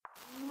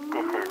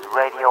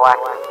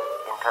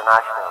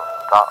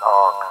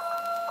radioactiveinternational.org.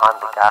 I'm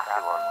the Gassy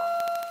One.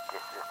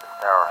 This is the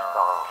Sour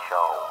Song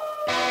Show.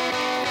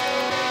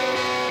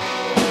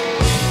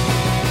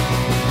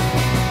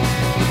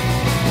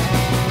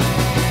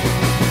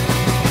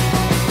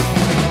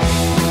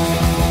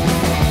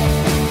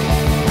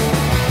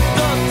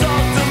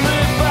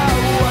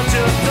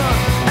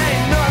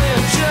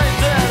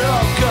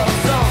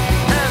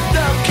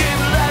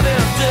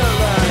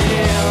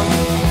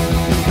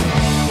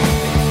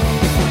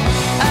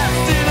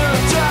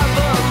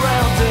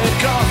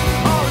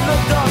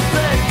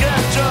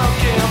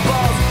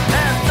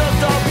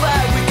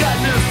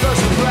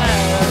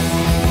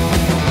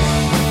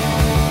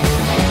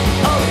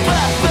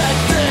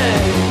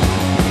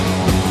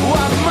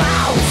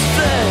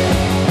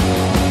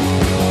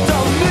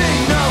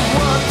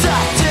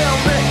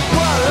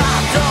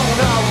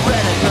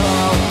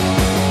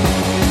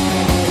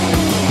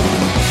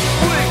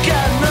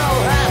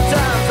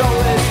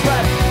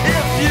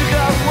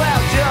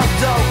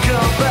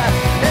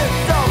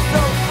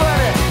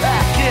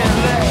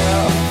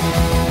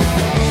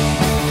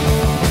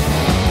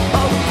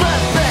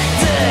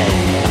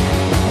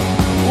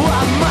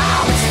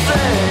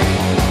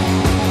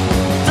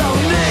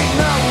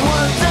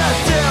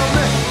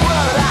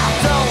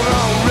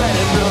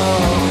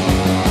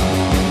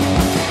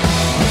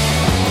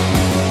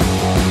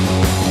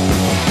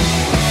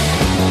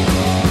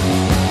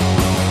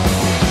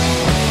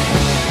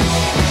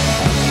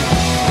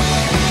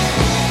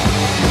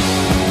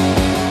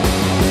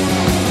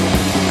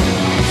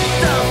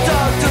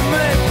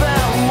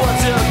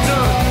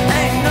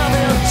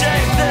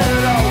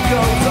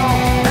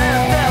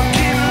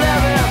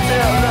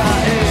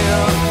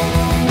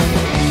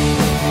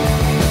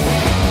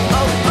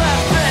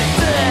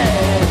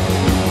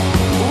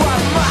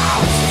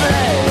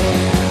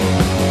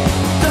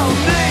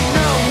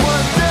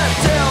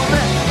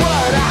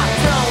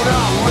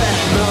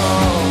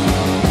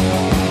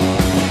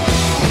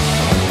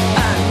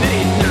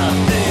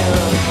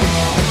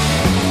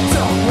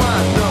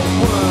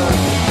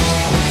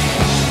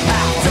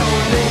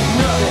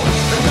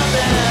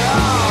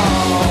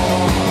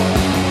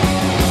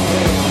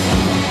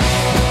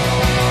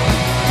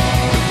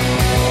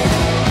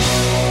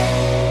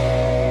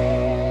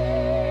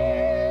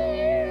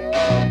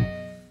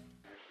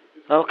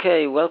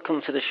 Okay,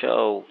 welcome to the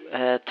show.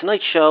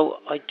 Tonight's show,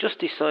 I just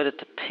decided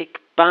to pick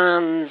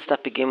bands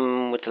that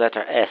begin with the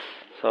letter S.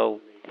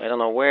 So, I don't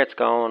know where it's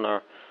going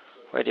or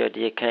where the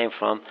idea came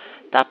from.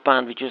 That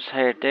band we just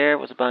heard there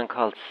was a band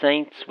called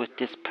Saints with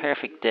This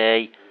Perfect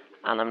Day,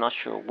 and I'm not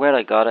sure where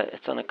I got it.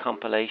 It's on a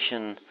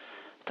compilation.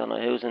 I don't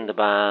know who's in the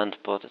band,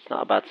 but it's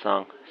not a bad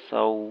song.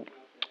 So,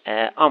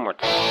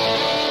 onwards.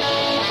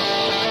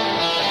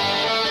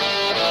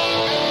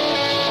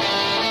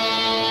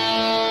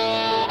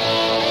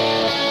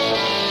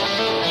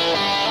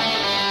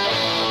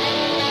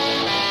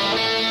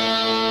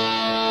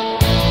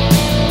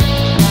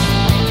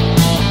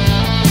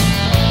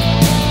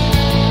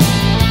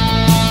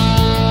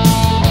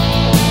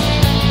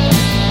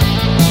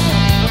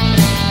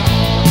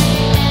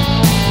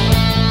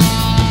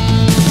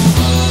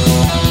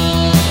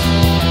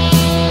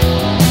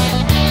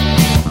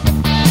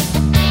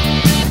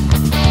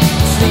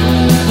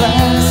 Like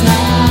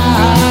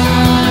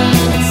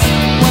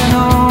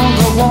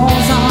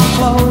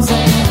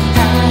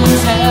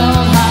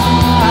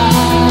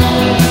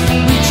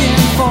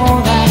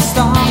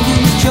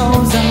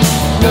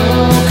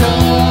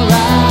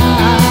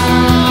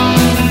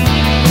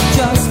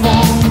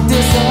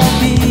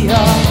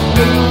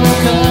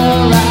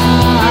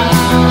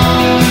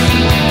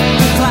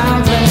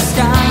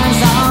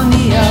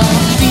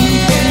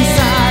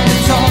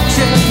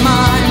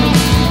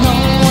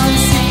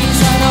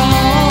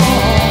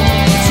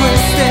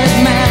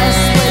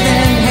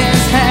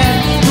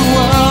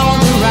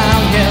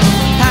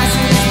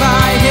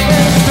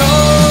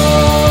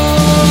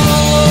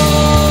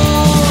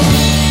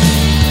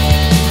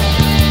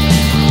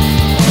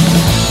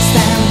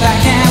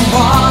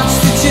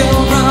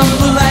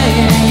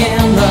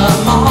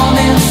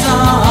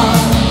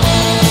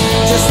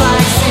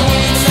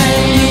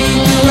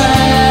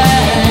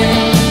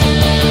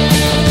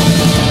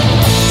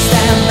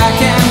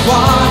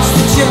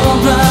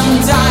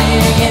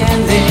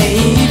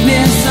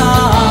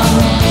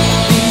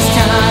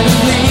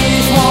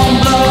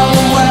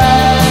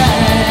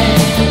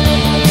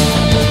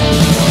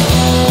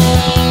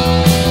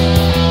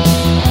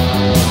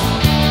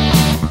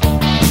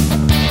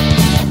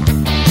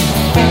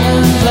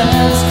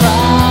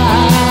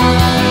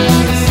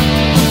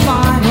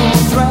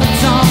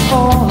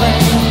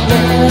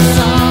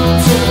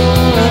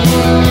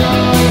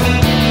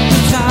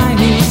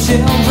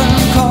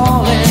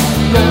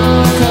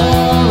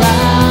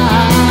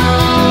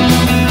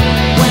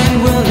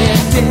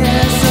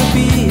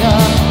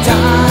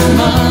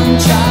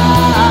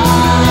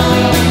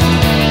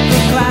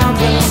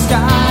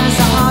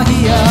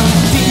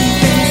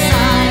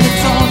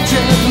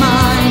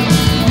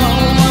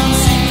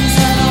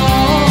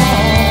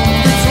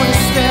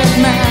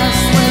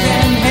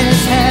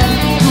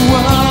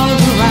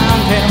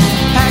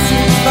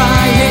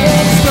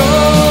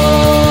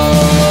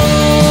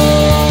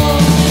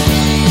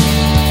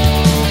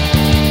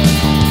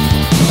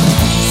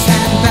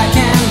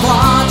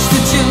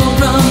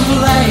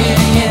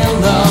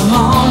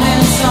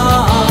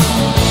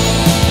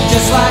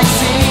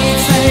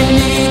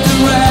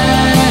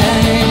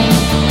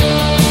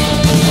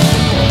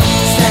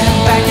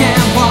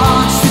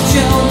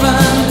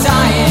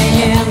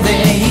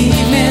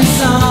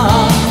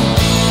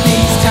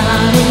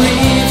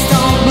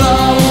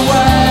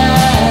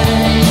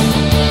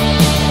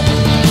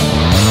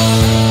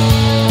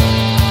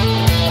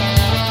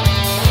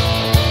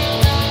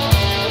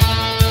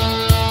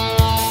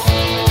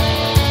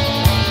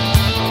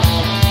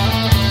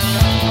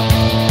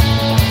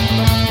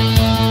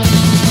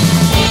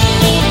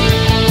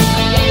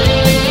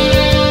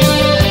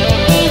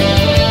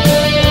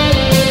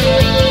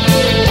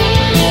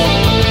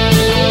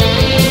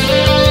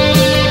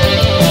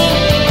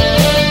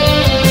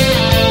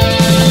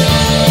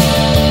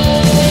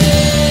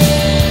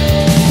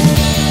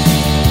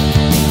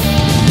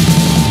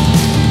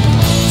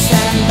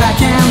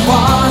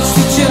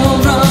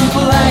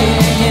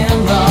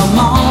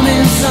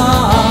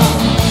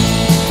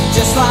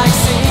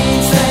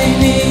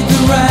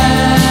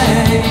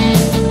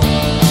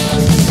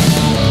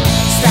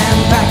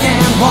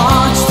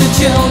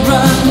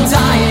children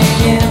dying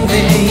in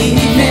the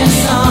evening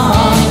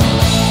sun.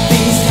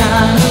 These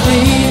kind of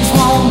leaves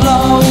won't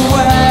blow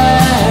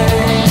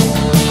away.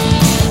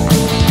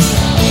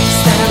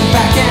 Stand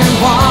back and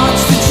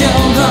watch the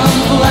children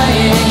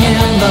playing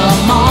in the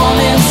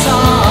morning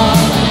sun.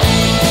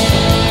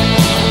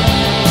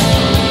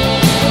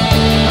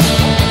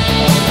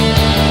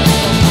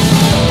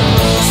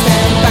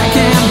 Stand back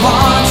and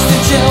watch the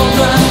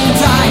children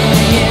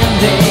dying in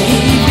the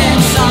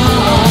evening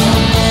sun.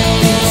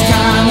 These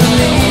kind of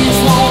leaves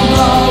won't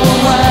blow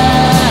away.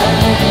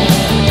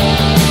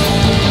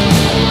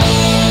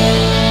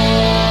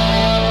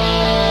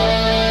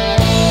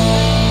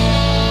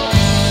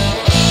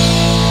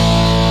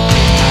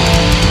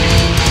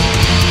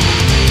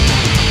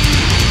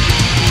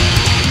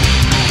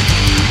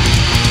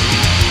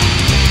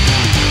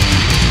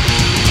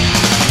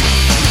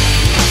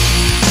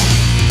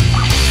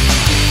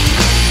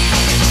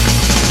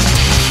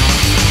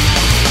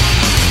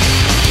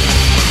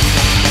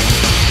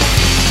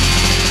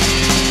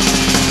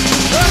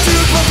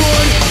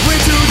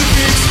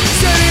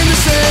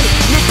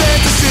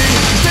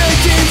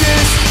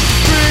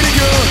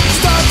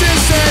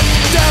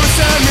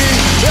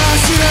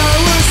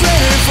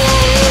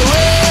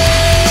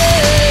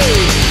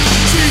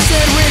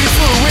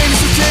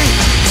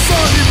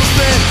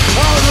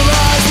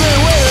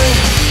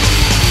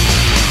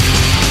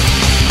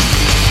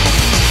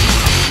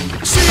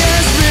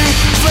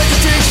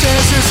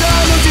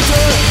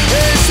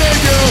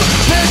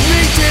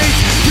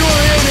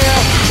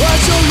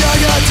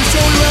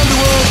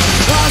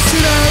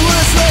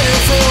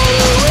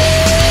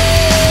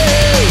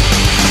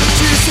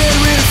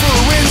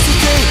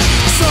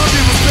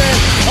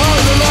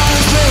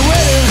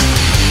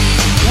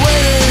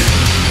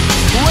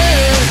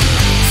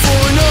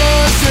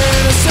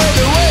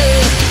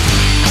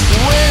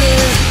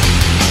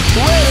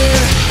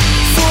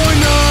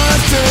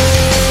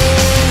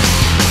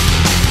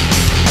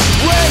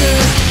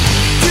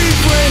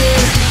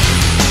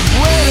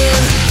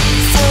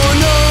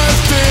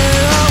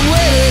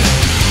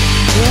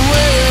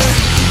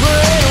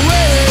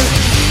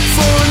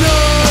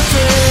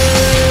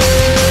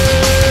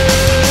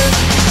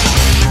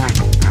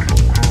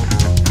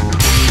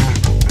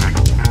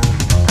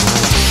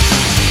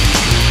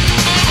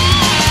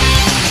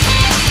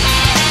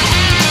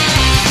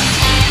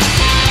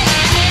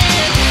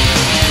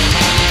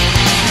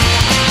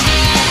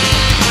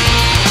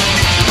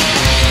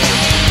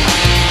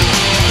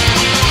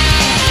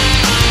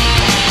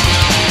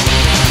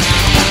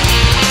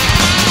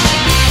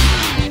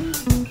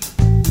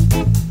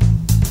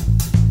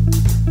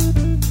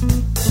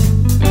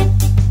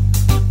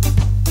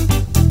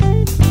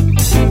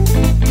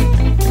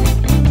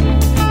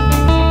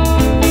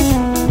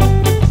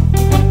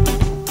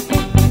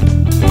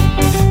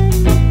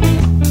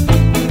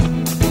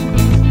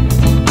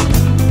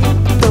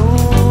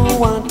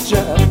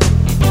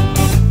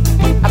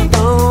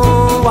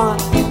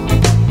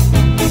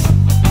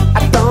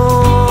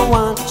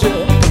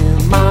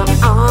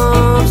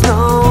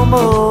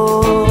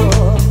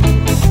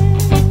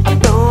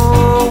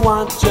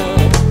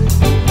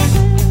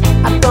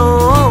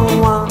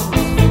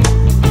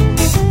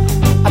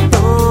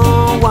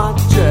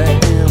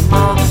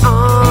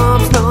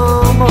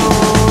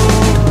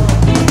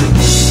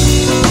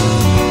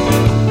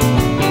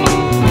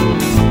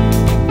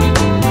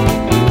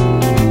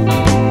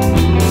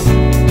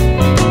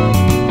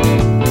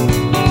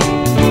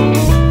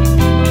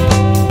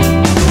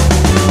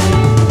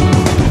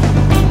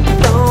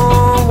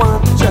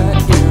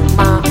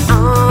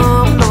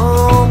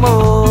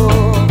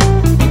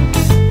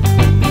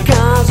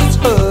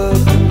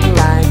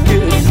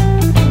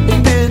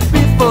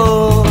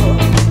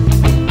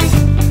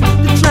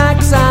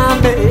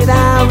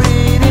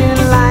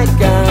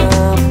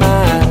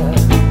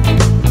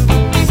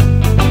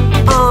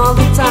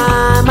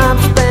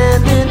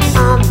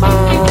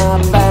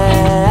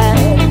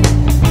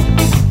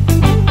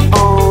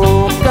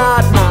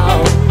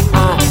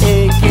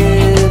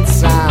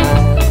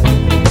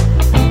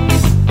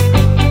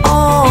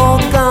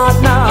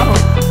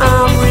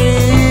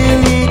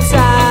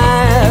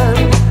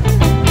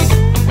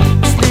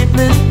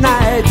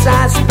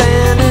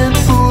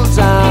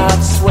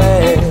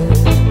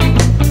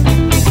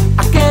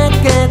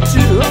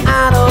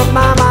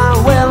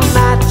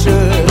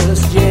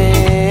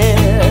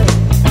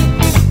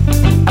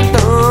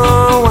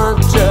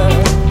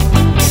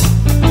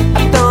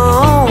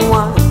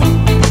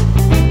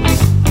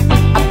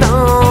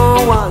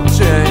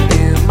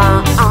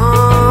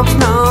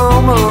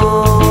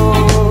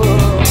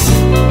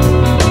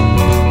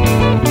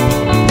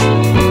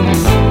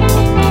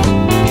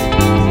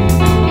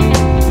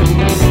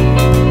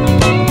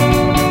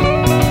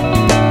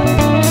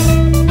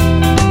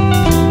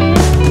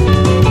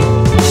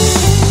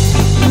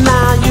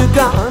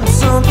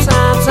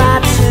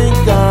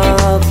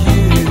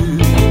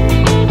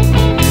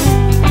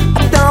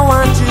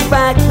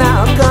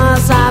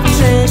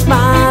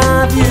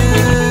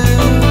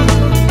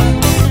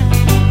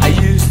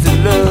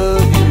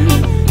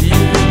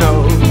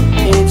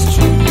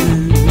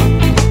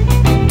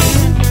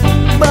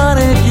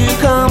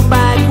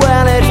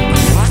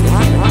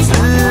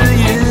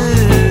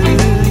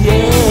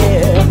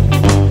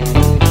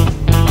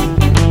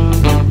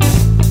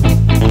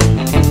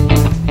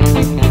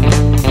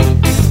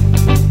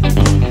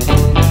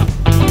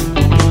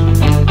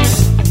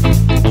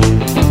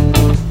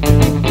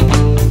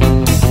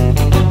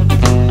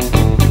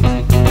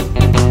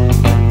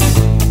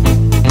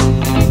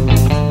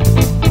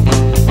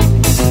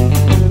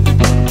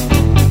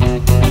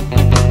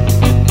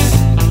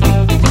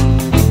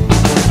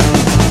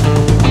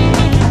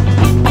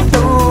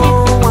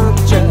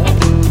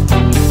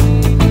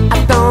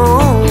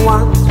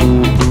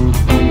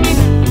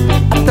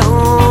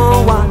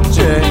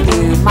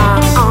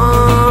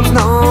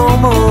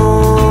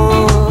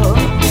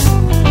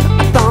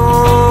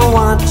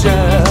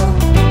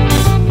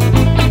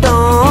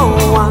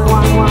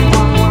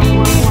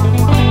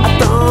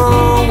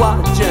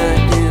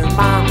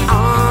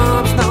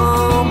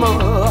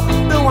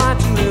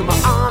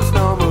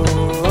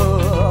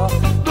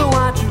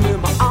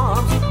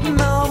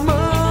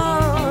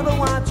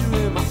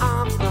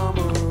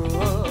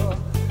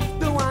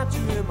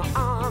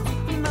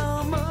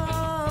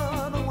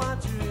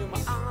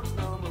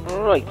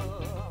 Right,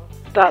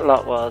 that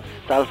lot was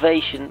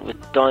Salvation with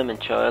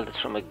Diamond Child. It's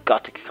from a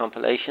Gothic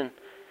compilation.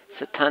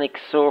 Satanic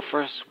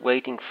Surfers,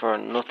 Waiting for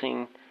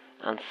Nothing,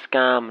 and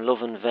Scam,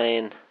 Love in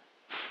Vain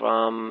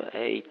from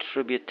a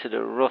Tribute to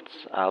the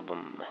Ruts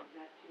album.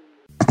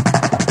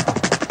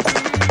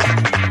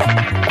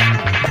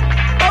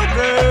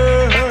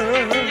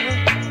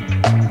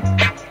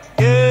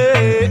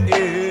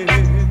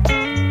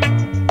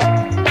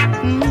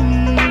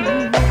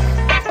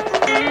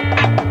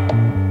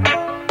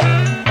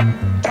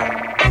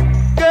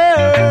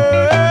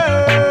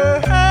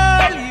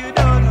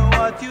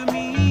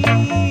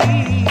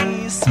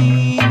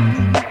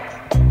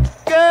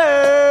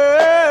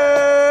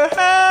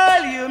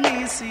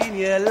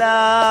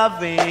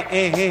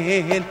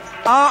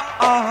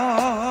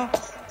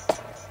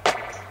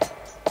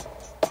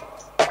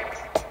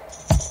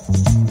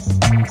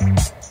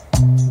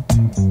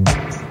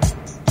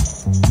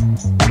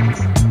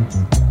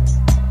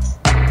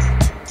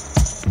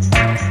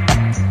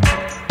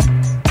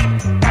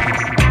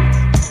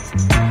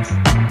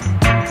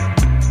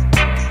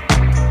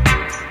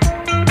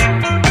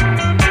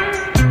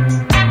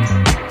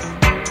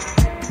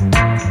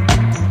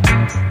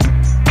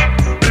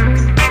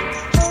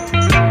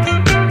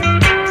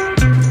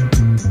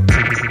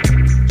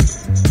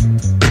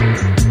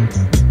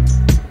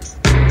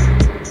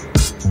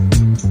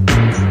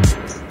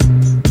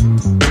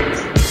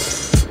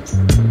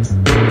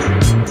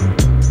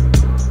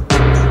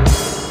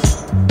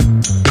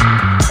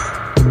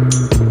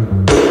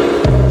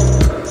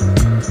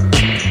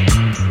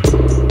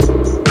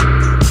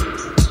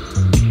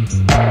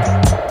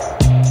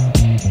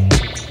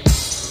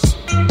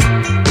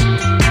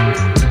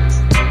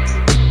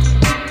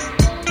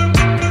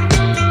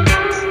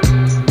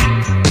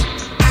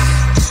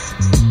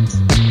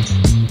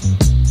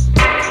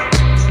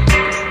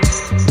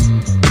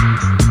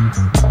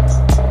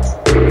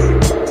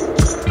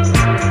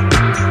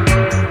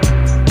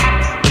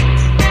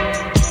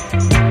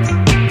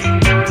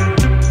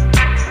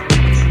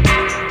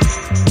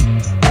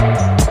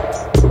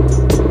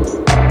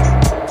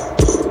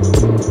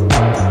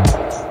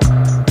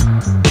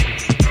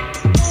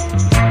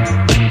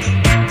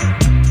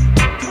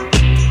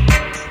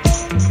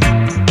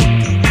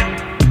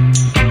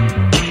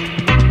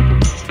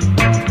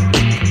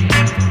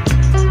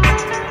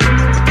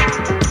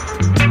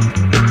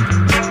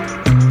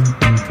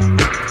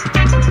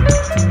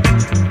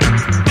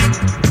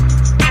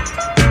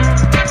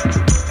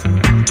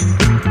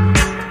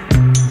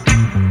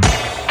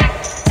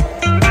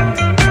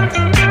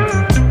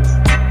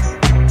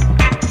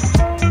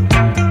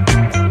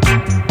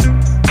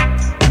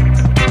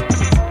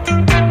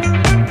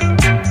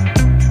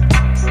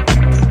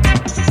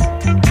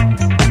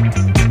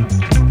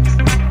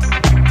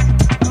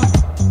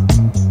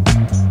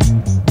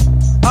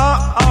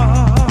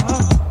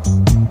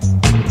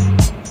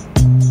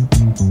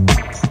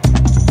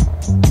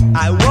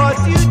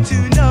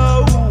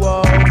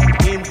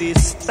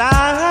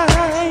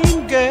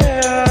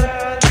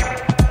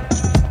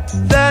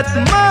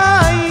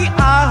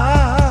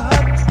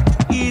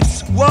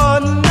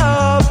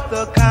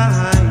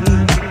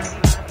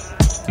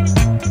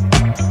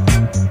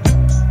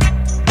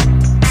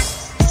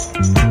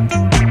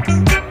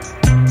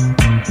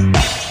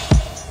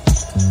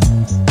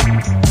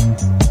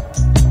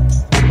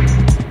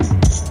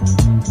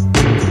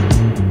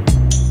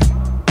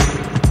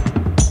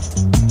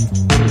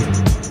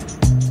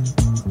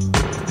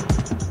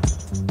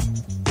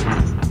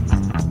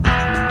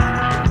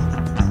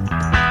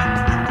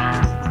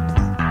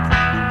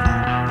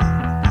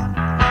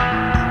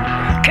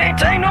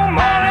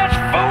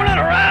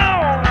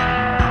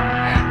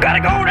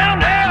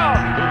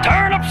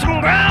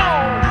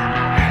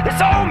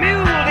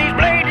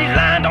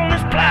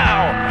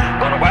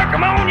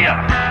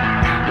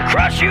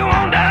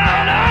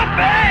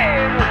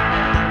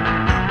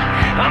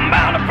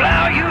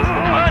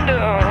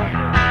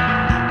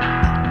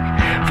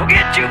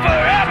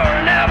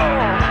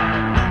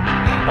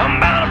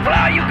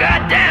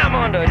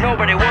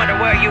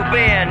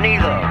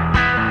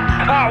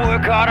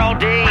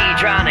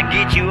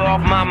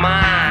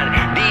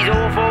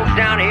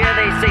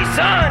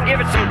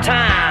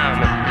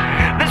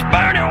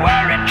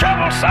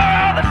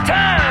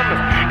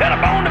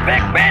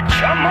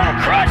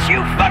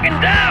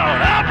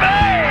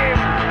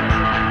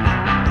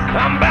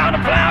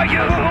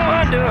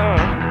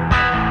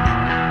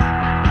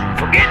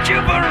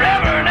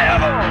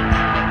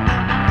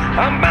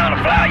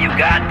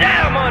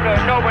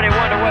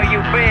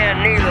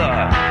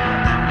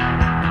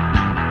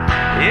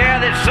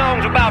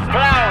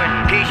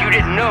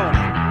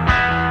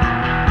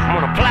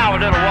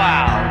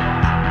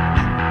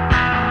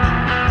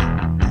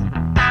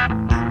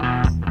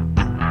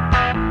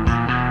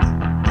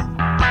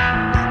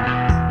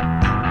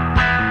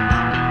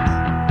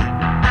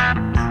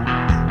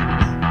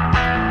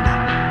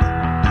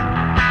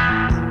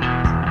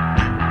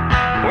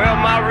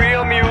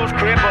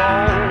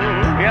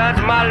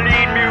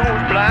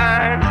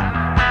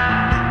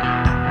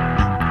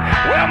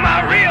 Well,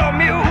 my real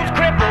mule's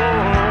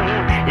crippled.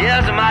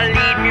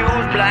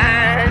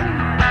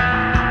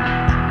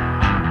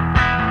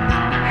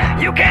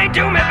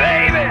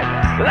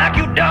 like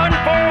you done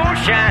for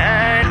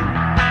shine.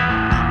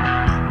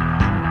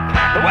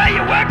 The way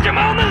you worked him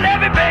on the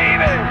levee,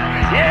 baby,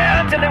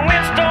 yeah, till he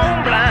went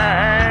stone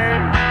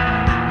blind.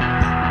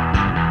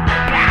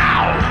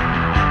 Pow!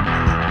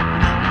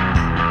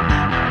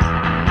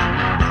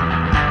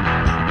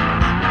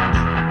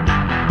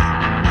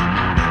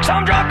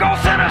 Some drunk old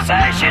sinner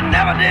say she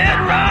never did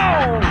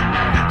wrong.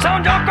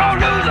 Some drunk old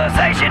loser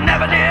say she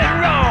never did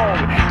wrong.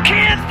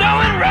 Kids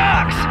throwing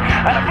rocks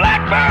at a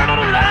blackbird on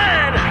the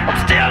line. I'm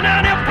still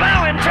down here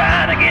plowing,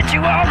 trying to get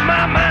you off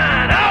my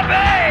mind. Oh,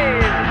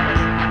 babe.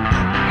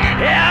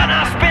 Yeah, and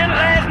I spent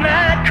last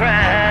night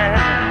crying.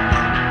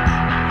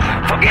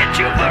 Forget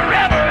you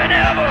forever and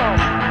ever.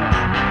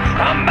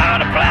 I'm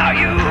bound to plow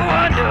you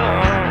under.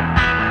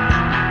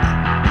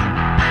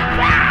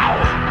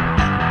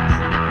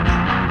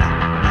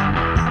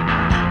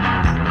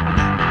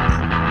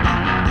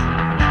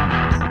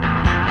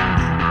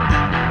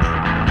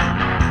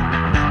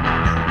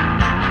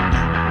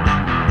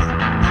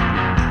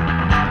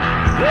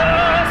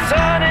 The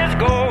sun is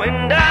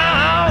going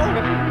down.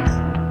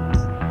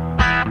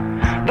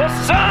 The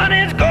sun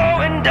is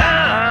going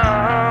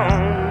down.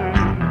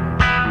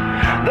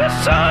 The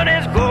sun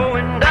is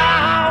going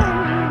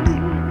down.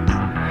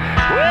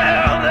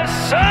 Well, the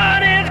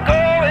sun is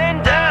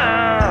going down.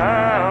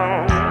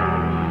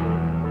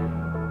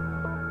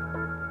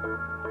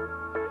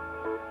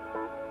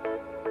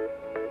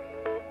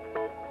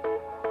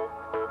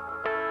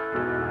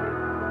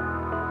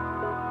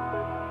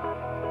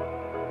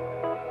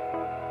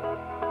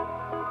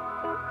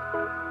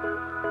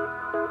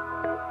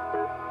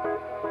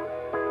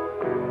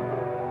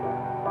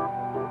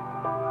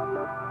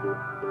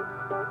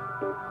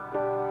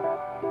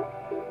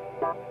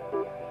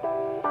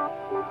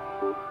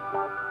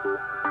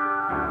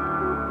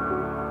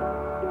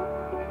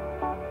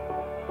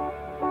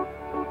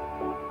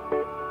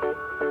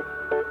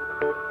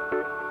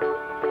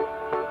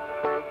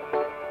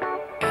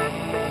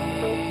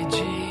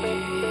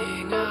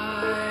 Aging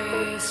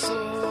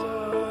eyesore,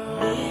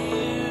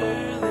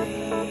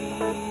 nearly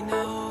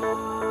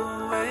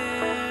nowhere,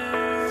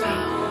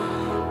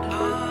 found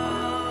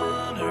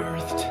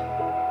unearthed.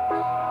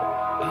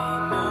 A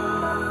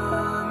moment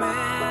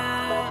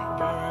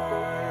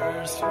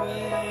burst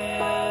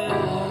with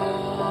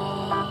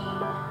all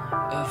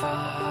of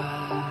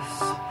us,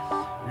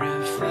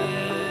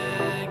 reflected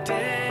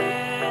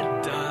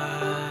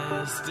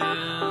dust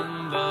in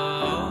the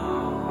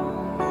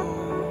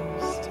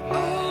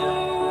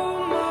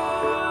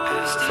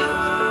almost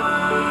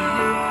turning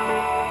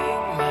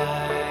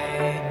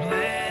light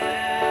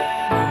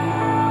bled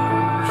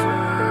over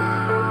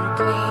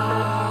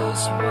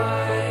glass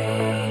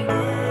white,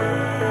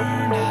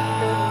 burn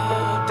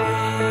out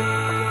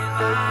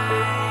daylight,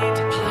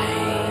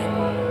 plain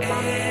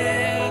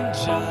and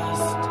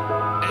just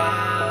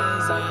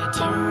as I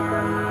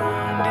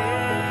turned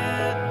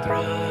it,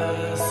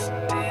 thrust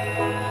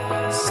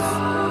it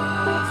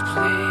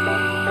softly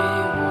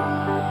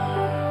warm.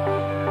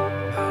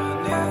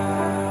 The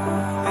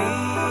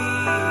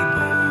newly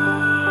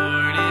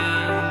born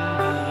in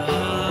the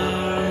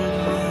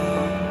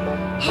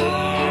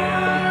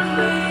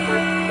hardly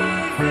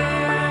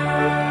there.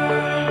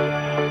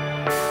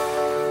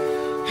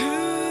 Who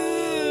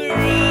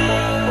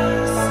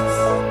rests?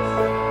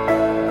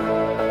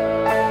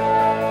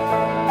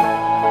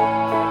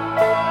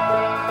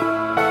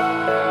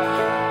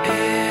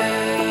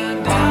 And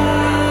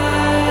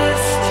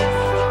dust.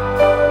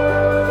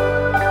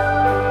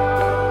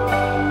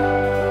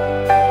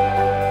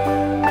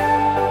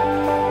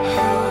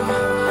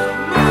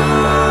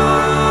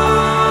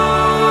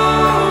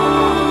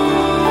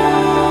 Who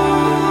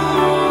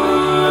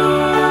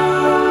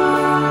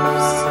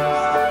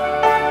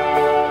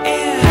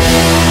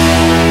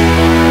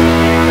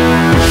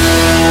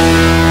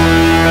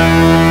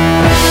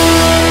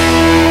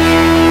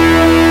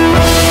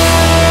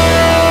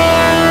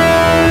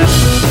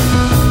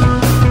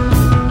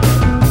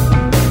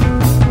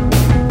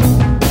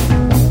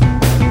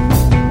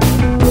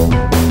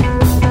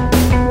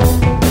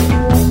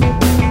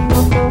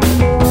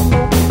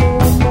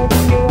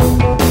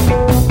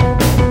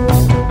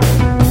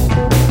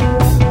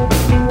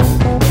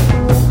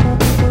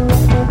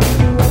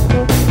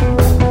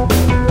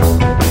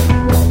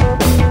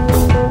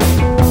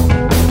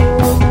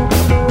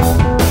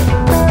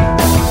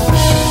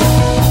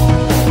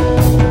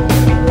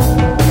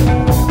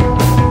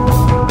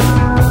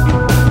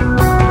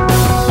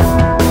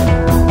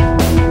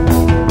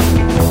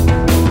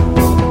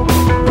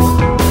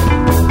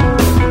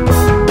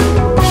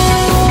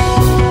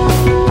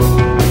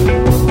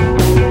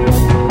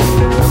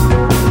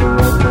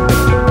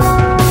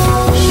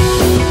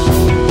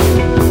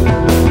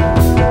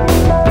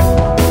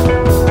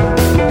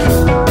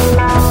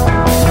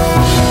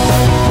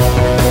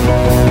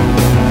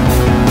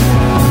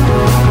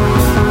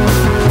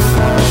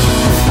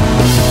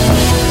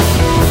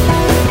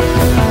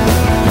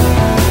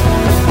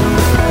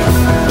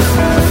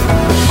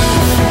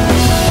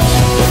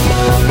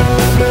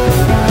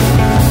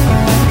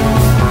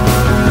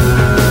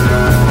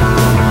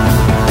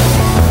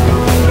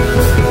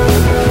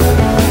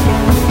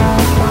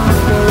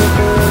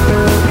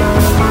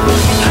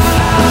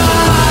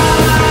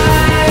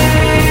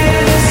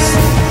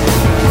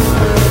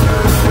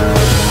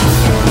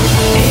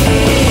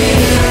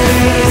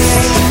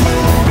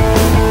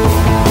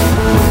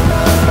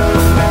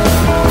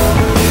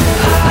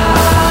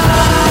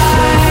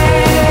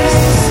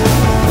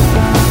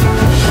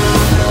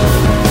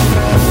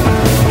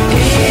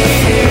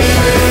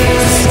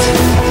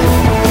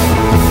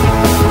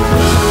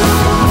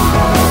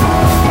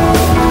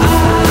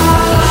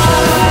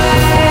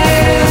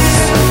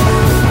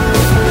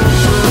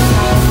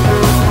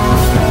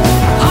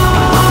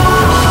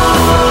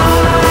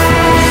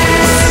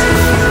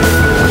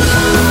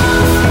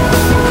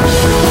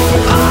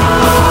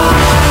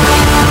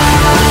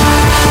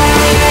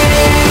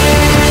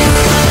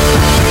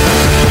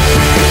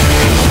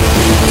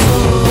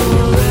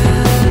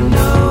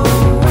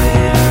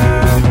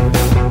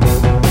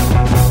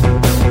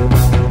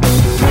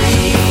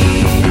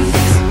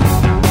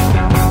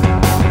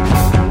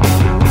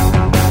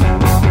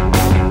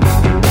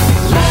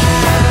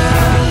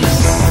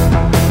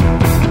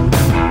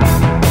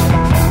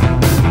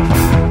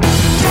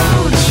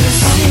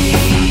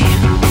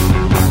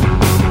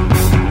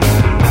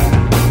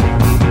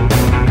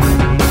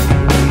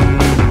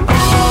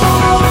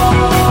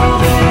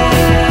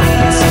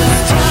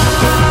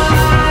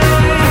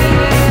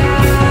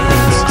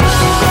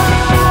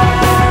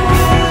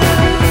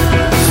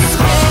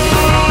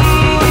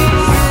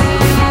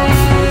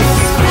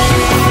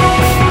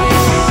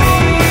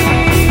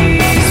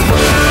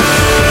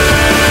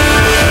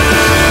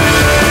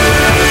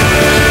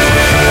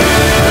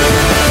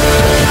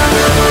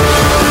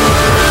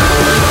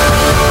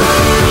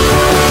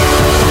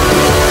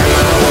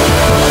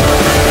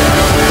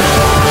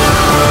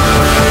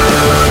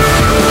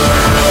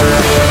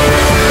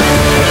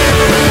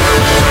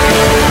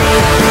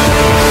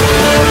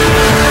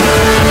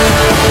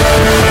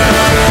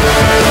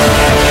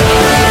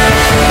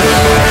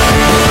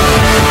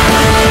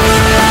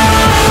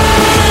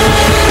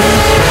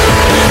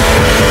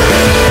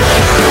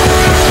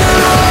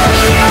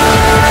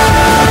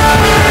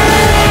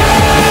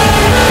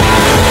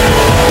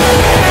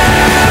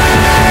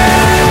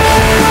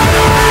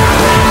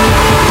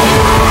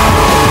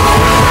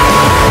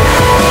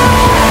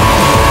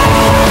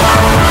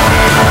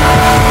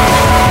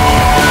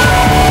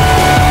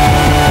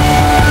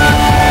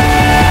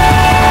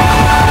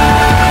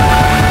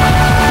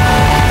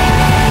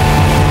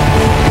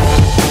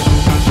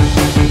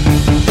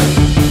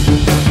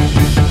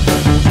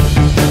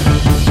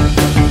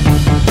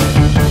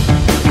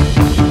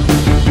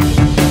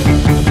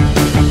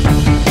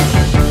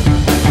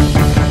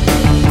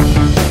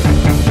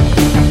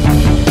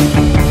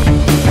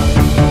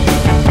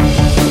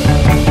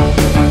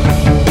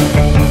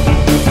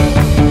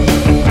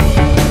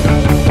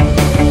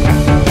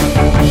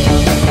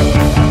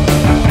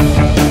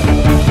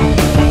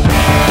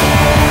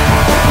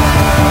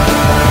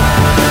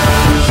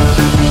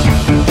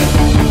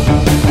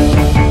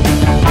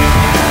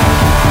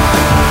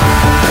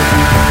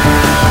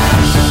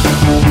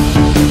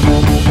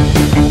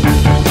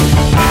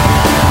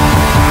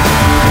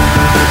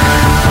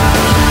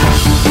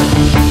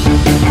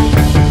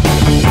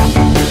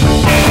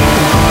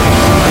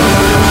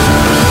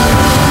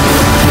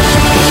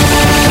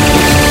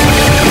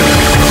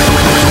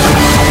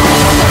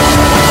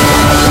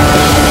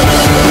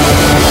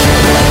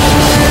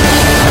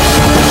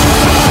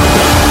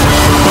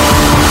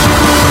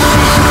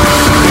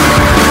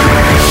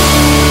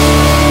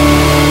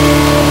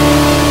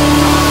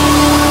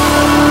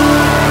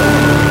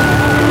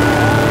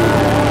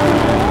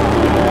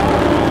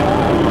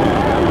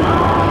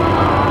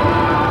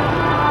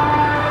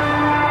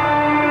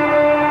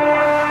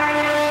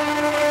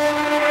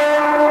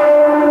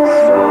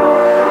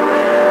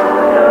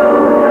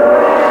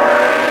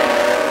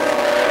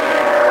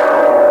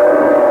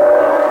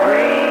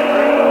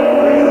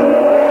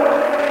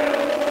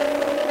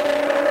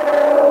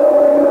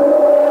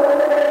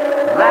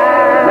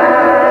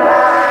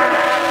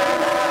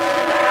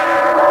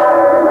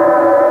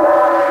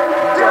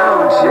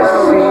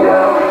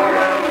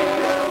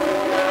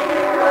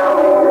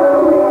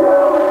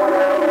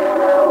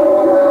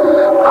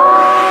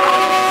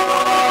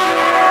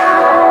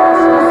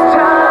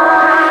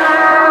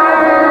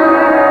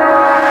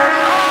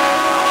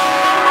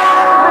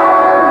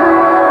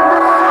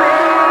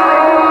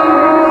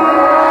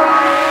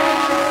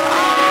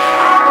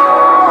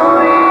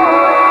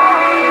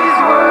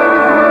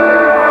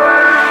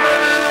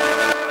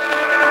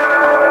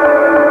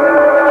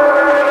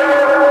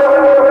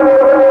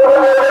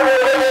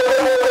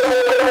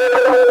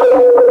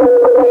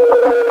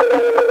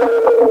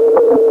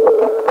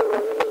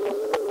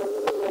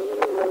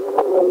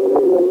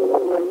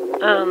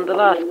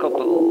last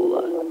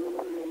couple,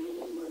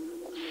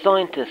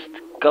 Scientist,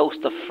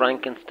 Ghost of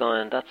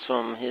Frankenstein. That's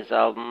from his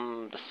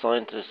album, The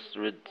Scientist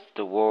Rids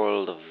the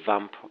World of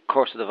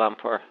Curse of the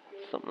Vampire,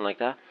 something like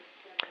that.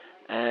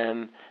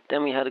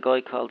 Then we had a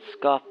guy called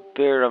Scott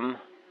Biram.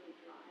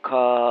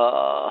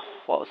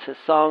 What was his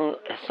song?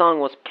 His song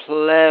was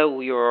Plow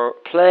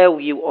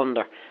You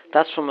Under.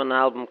 That's from an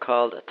album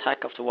called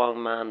Attack of the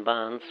One Man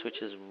Bands,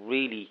 which is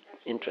really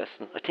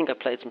interesting. I think I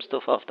played some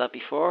stuff off that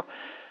before.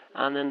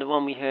 And then the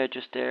one we heard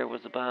just there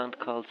was a band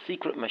called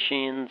Secret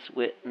Machines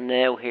with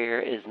Now Here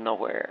Is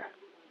Nowhere.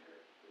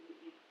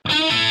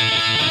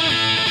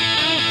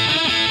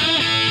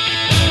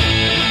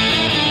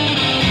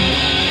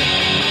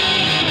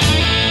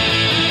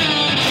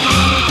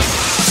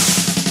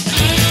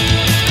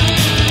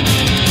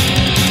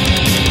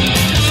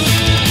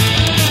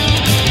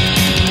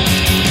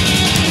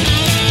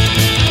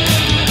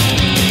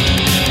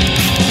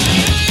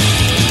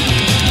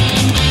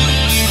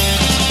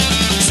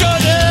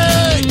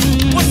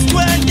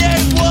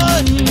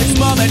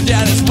 Mom and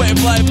dad, his way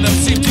of life, them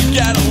seem to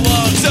get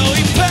along. So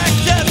he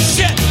packed up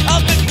shit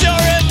out the door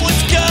and was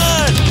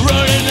gone.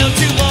 Running up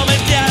to mom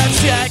and dad,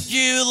 check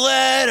you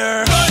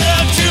later. Run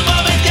up to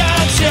mom and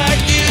dad, check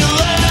you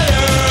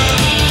later.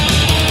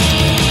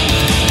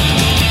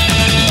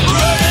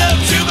 Run up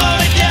to mom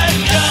and dad,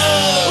 go,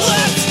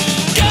 let's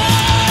go.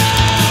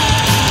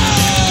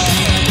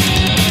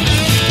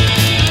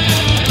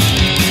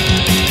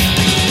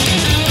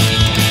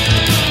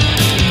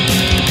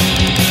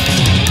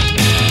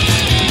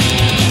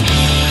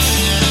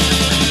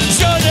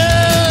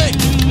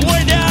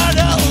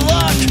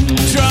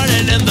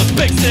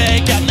 Big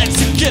thing got next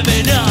to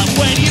giving up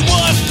when he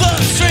walked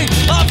the street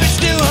off his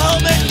new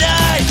home at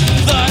night.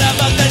 Thought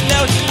about the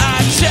note,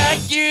 I'd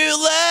check you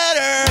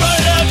later.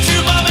 Run up to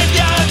mom and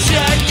dad,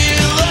 check you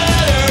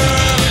later.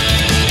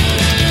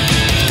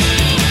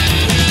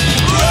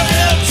 Run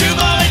up to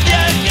mom and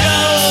dad, go.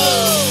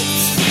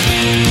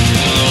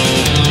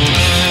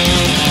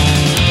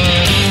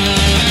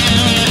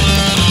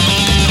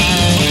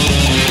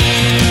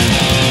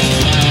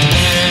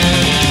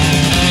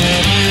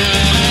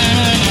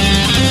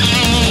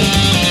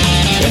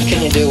 What can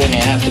you do when you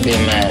have to be a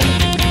man?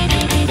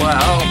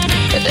 Well,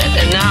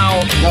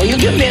 No, you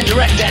give me a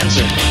direct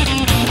answer.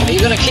 Are you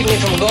gonna keep me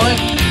from going?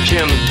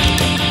 Jim,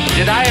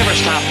 did I ever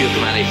stop you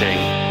from anything?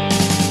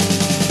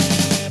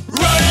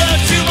 Run up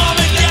to mom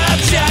and dad,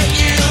 check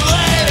you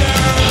later.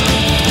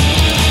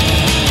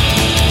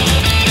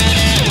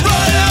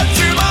 Run up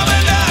to mom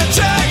and dad,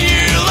 check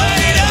you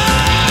later.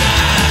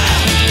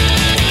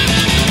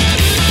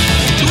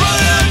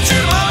 Run up to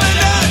mom and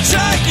dad,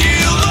 check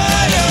you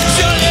later.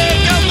 Should have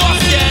got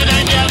lost and I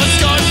never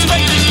start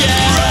swinging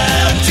again. Run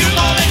up to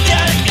mom and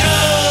dad, go.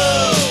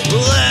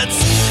 Let's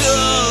go.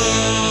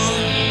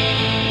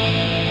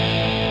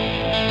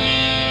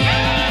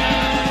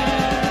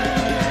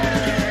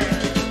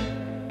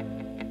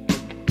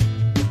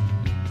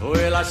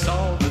 Well, I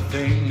saw the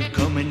thing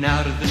coming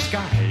out of the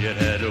sky. It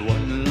had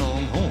one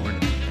long horn,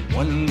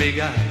 one big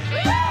eye.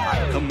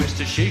 I commenced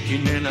to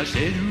shaking and I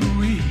said,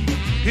 ooh-wee.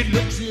 It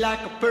looks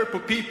like a purple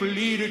people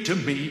eater to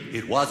me.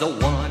 It was a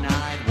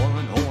one-eyed,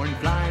 one-horn,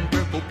 flying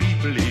purple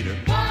people eater.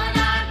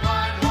 One-eyed,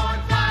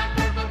 one-horn, flying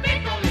purple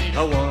people eater.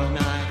 A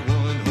one-eyed,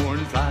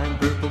 one-horn, flying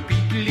purple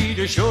people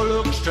eater sure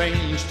looks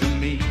strange to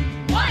me.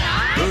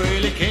 One-eyed?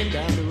 Well, he came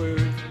down to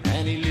earth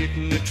and he lit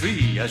in a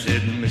tree. I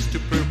said, Mr.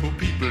 Purple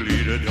People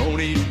Eater,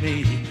 don't eat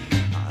me.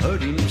 I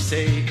heard him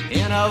say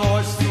in a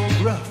voice so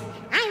gruff,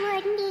 I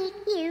wouldn't eat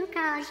you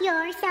 'cause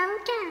you're so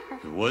tough.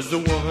 it was the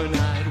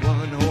one-eyed,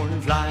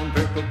 one-horn, flying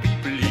purple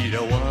people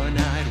eater.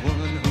 One-eyed,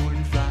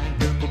 one-horn, flying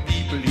purple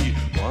people eater.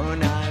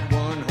 One-eyed,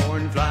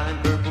 one-horn, flying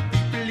purple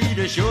people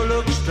eater sure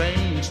looks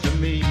strange to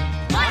me.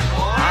 What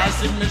for? I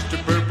said, Mr.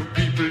 Purple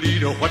People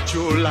Eater, what's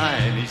your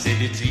line? He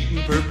said, it's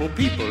eating purple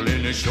people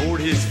and a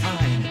short is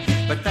fine.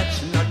 But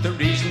that's not the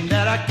reason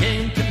that I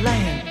came to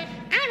land.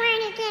 I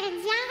want to get a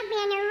job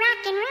in a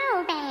rock and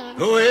roll band.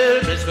 Well,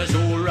 this was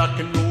old rock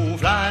and roll,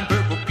 flying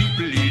purple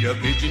people eater.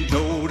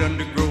 Pigeon-toed,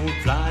 undergrowth,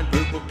 flying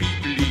purple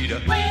people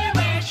eater.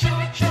 Wear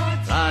short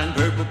shorts. Flying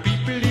purple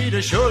people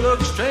eater sure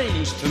looks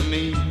strange to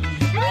me.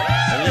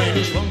 And then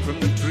he swung from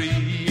the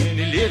tree and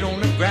he lit on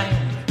the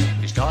ground.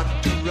 He started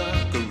to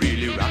rock,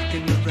 really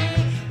rocking around.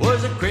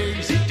 Was a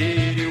crazy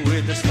ditty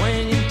with a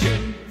swinging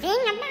tune.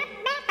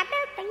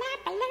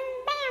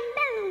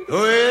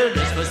 Well,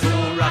 this was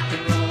old rock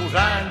and roll,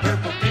 flying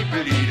purple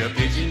people eater.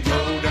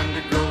 Pigeon-toed,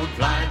 undergrowth,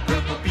 flying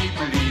purple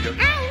people eater.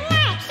 I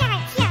like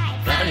short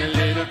shorts. Flying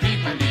little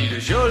people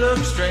eater sure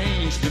looks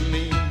strange to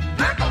me.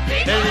 Purple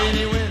people. And then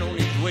he went on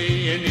his way,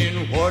 and then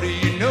what do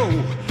you know?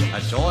 I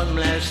saw him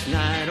last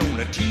night on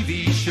a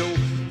TV show.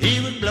 He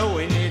was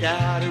blowing it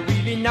out,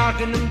 really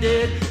knocking them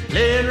dead,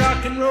 playing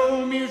rock and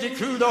roll music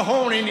through the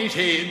horn in his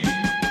head.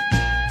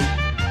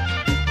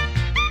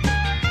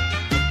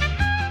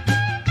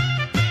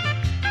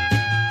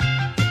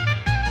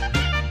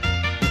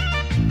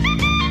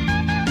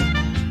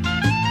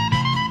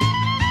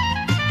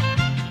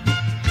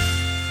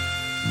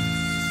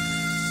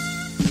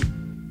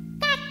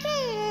 Got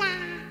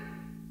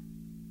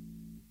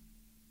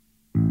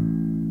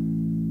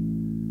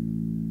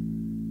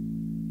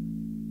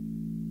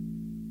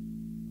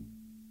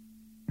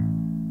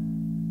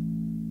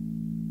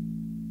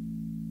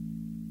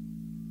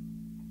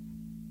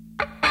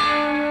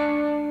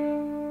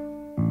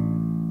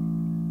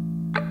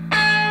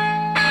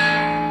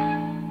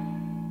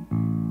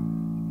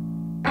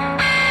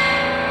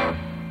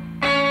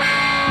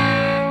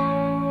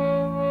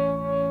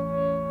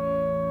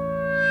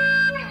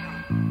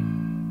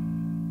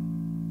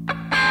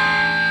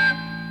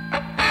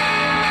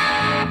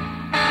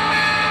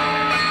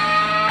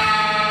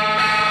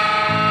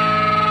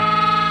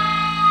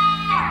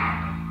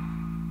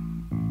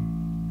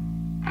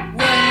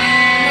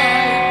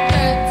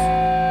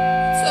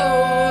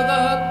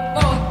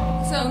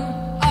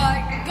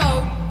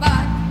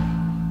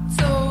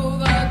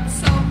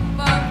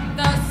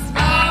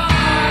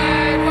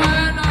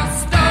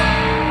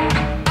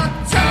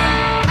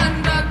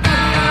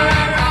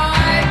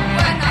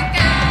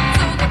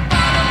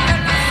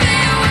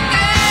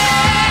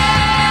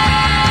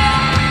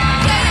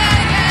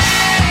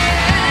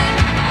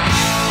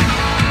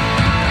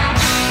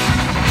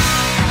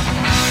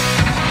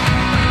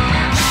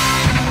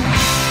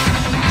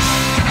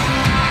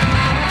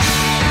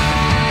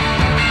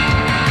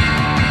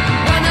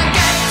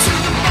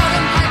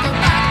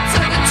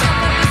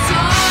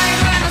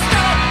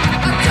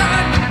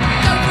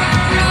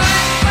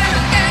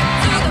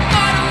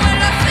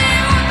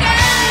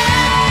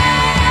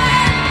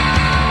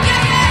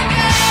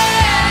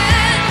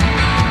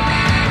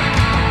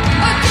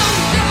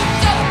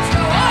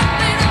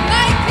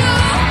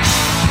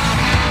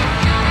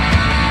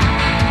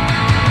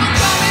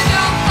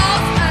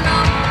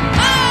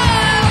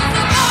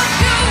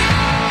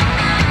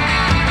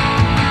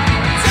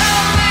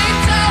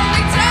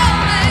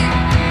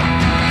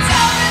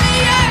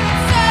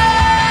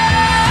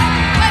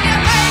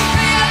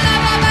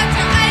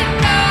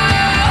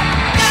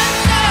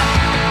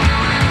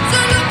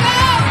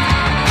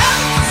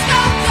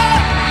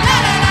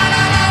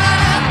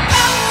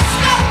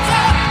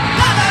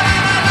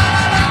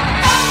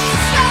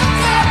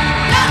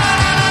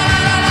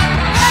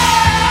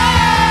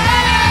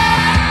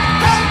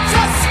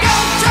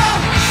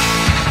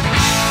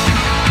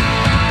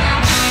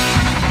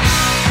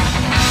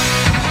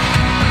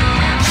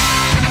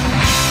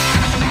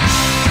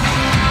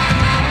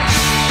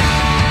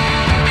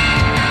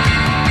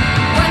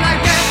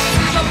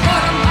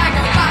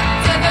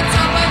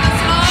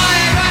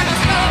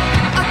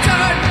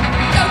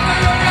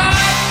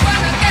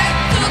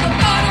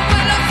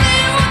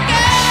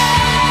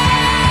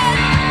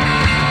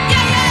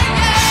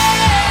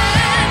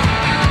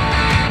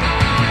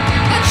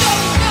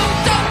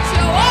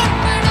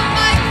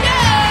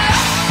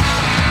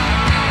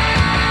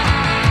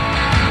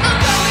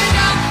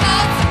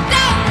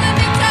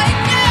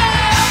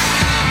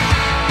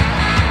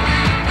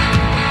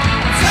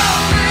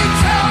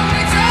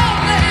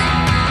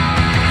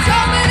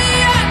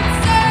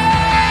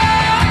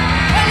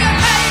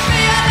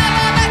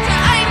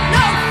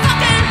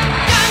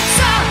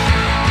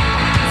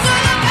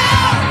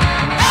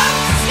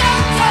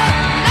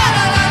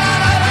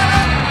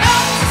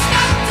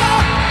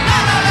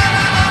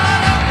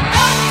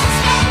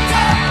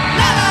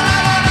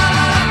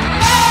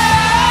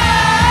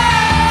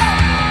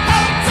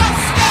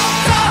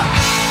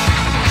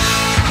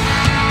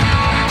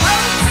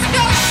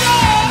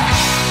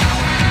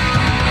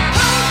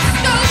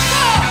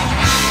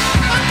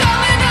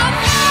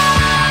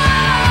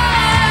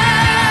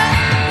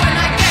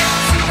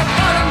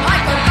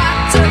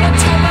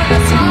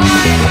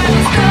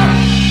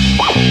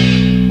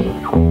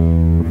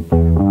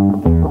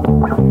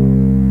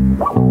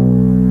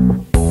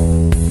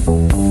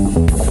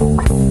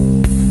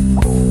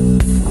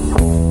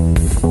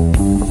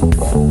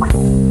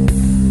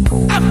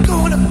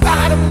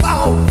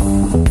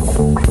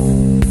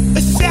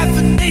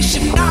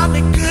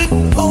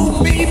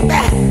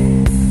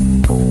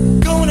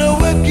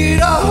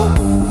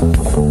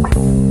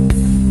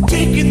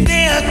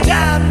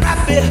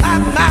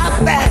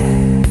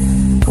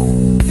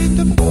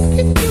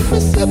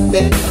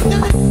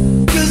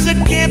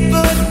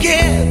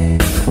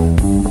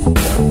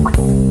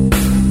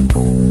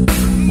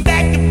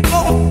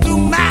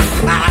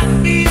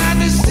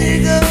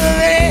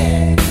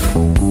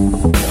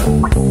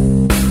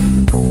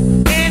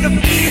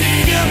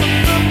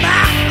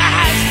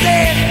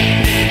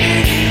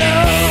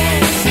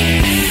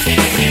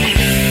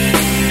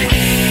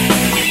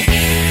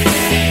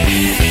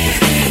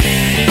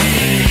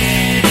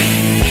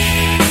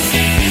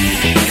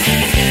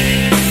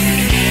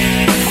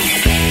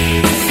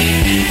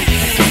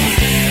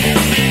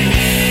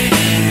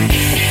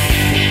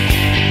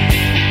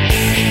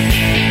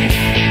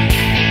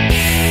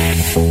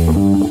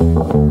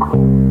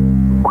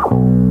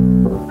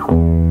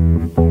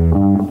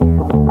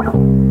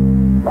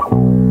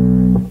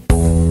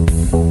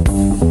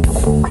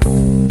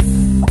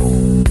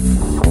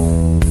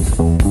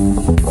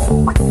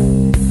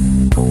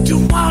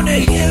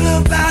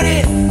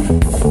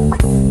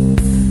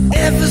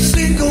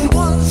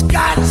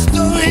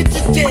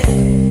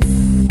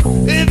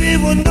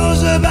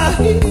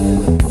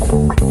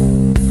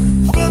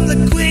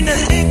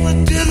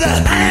the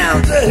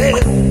hounds ahead.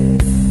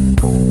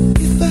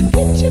 If I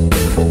hit you,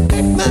 baby,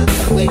 back my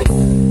way,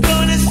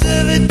 gonna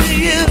serve it to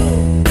you.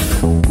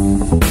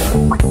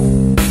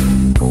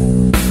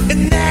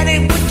 And that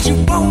ain't what you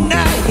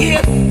wanna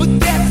hear, but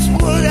that's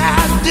what I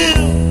do.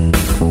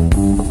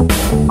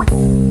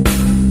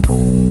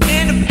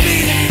 And the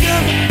feeling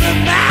coming from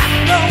my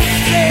throat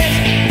says,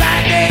 my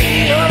day,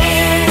 oh.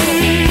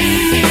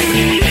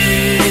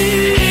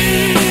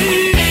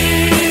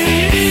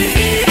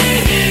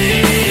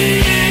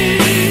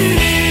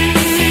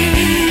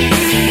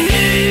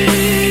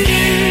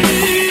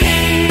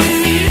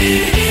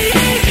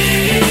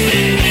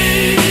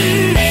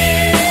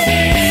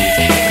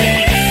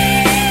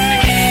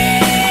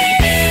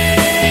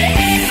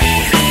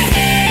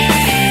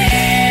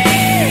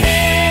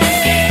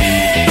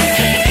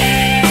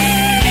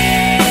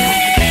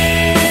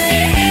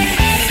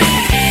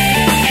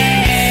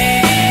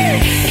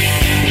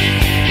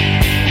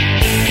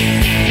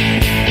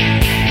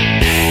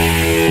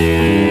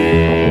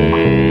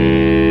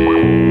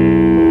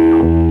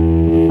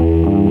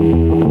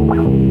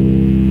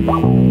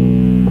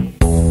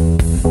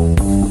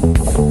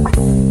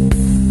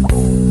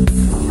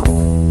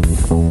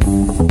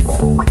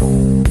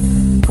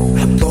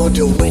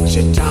 To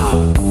Wichita,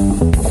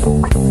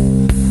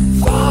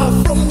 far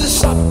from the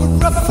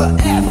suburb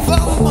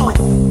forevermore.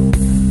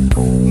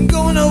 I'm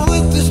gonna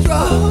whip the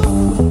straw,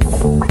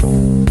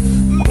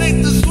 make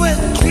the sweat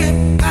drip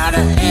out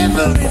of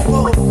every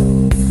pore.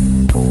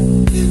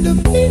 In the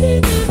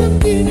beating,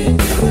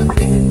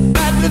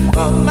 right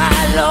before my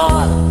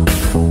Lord.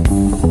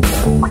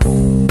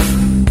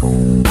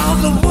 All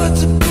the words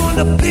are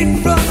gonna bleed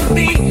from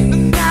me,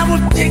 and I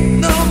will think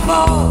no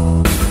more.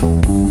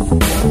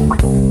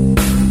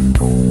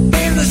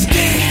 The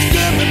sting's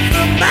coming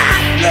from my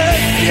blood,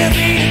 tell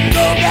me to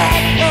go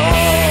back home.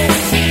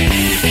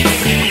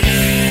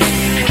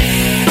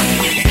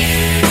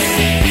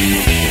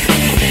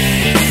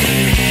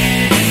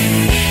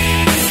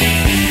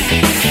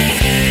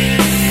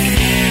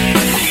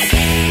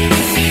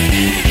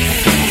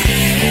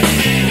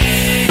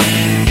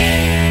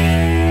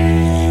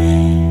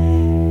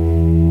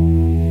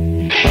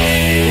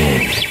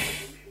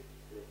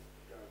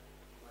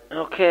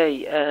 Okay,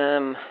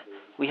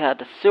 we had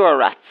the Sewer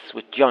Rats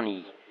with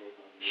Johnny,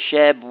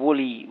 Sheb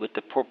Woolley with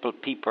the Purple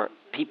People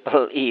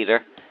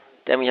Eater.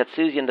 Then we had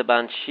Susie and the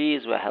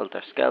Banshees with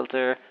Helter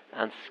Skelter,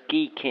 and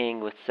Ski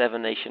King with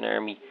Seven Nation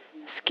Army.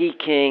 Ski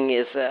King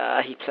is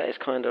he plays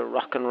kind of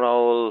rock and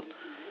roll,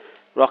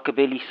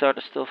 rockabilly sort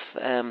of stuff.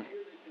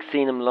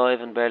 Seen him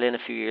live in Berlin a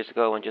few years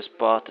ago and just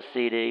bought the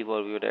CD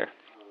while we were there.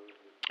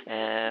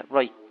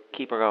 Right,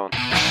 keep her going.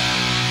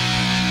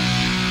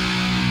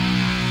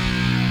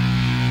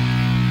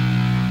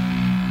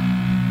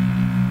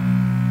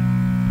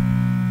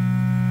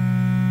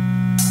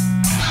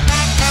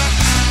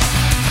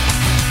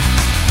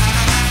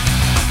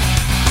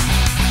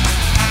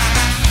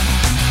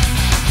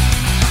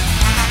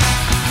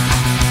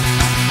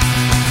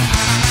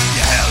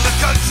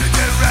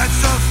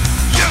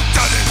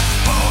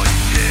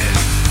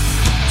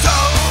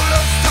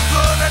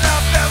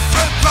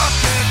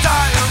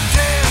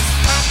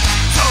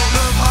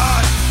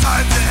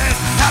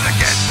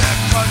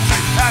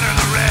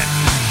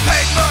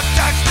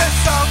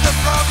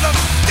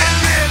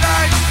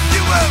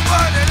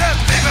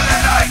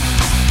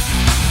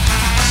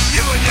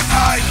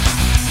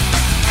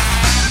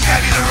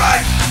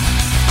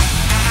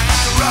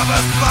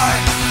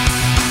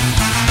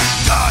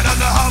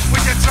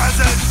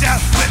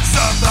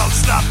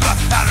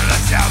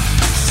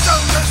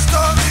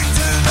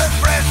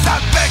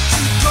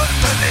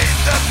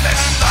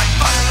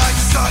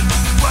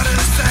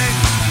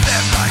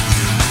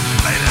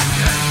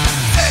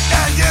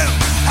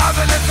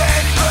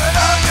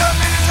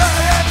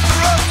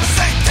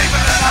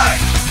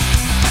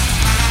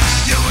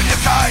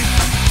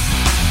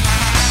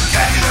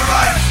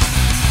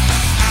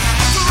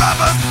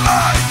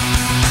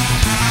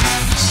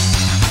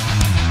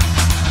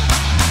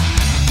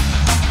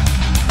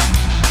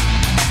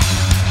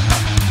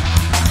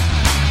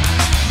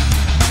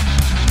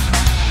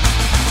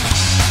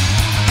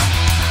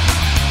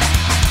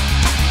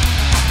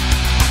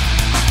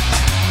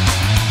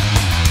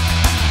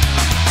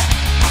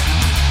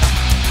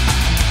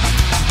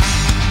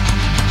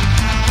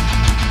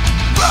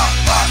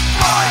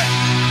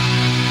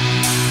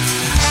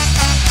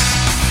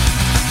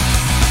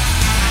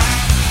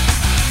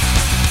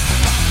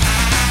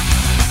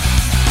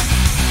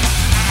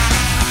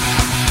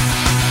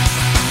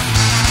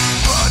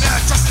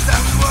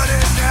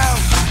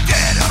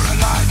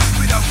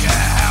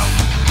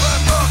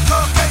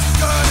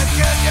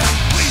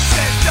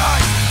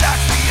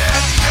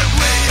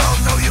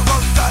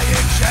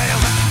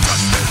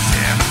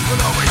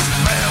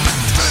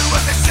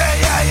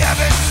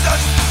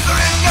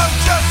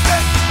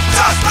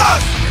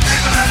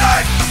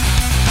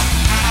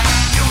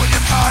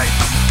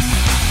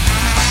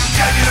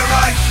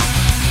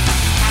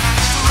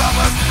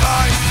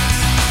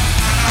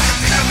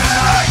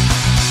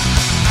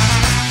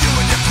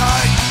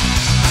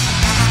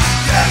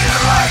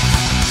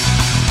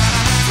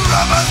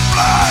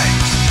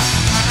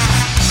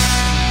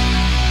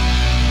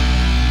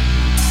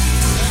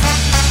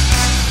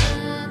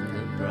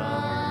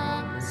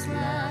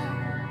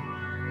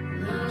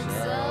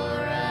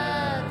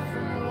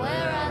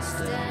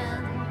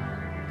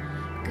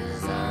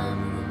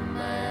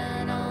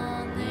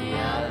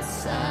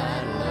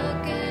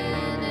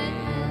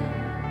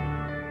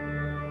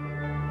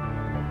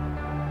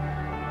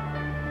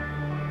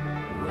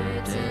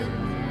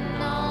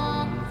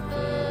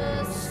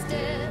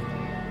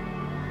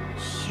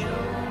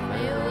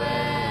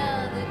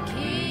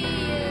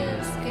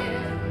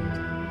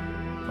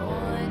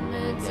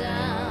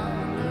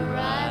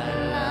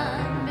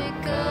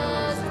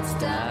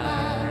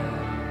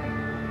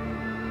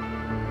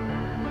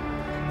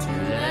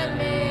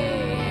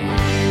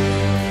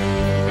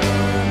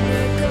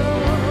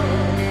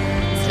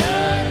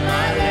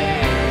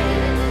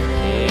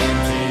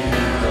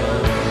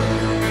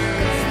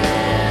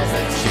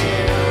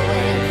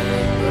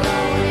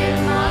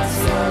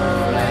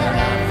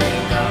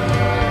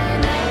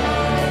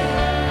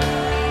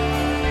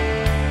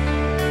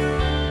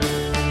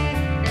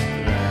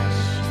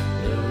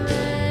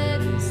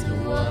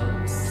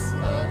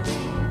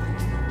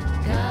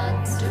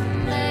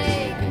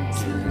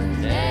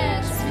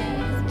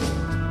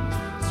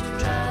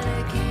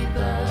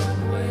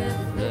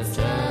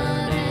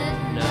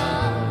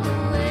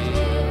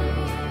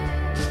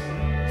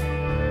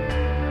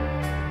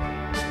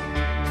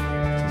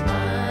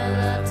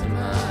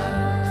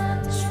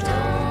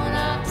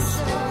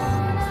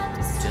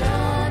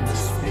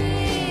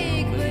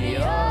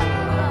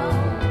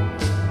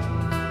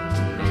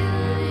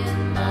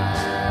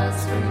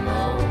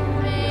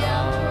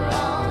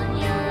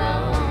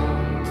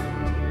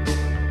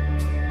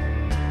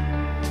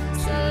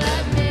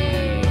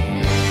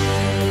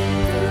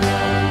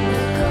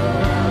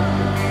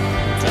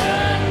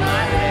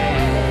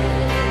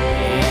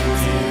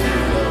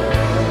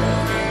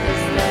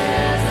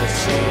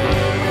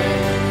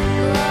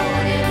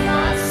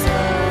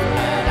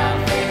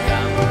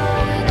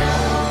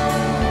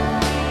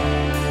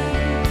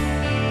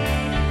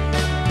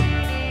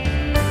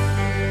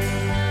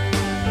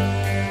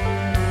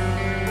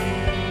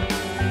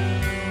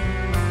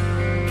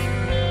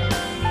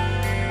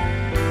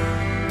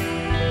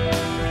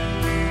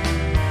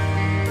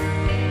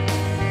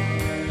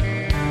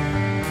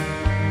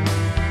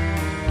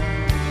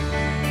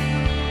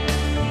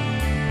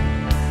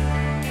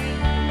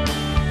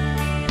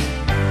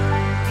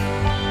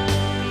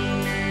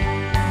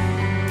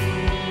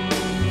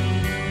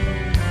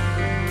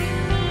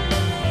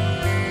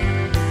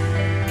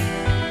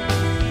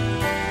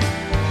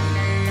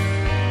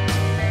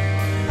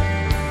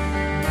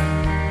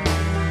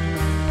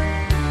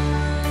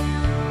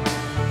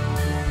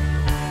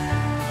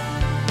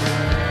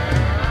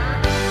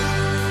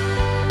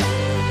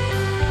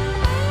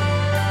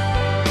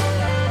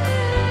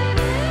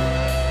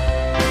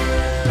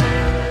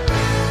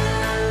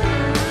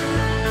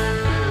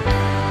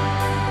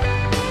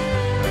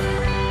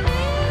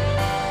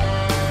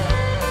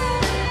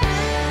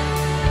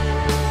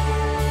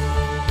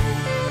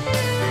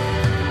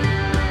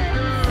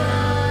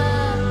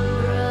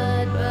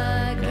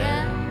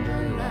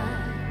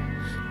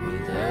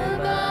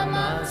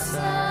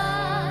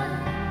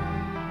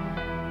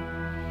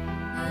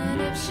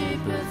 She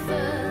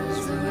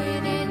prefers we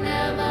need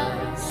never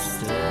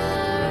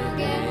stir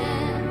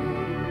again.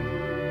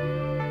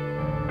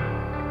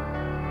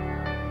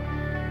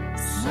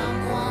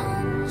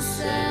 Someone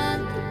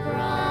sent the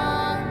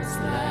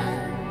promised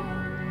land.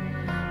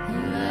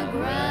 You have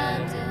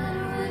grabbed it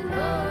with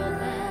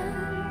both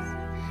hands.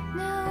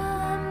 Now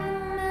I'm the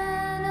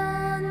man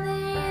on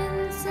the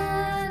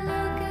inside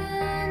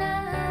looking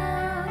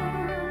out.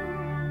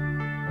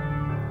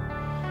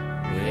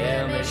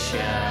 We're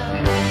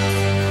Michelle.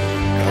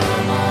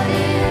 Come on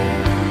in.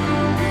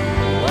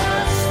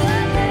 What's the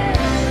name?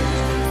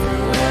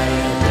 Where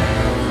you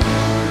down?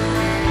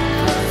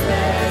 'Cause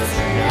there's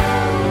no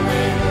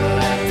liquor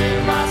left in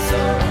my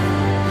soul,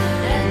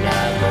 and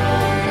I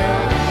won't go.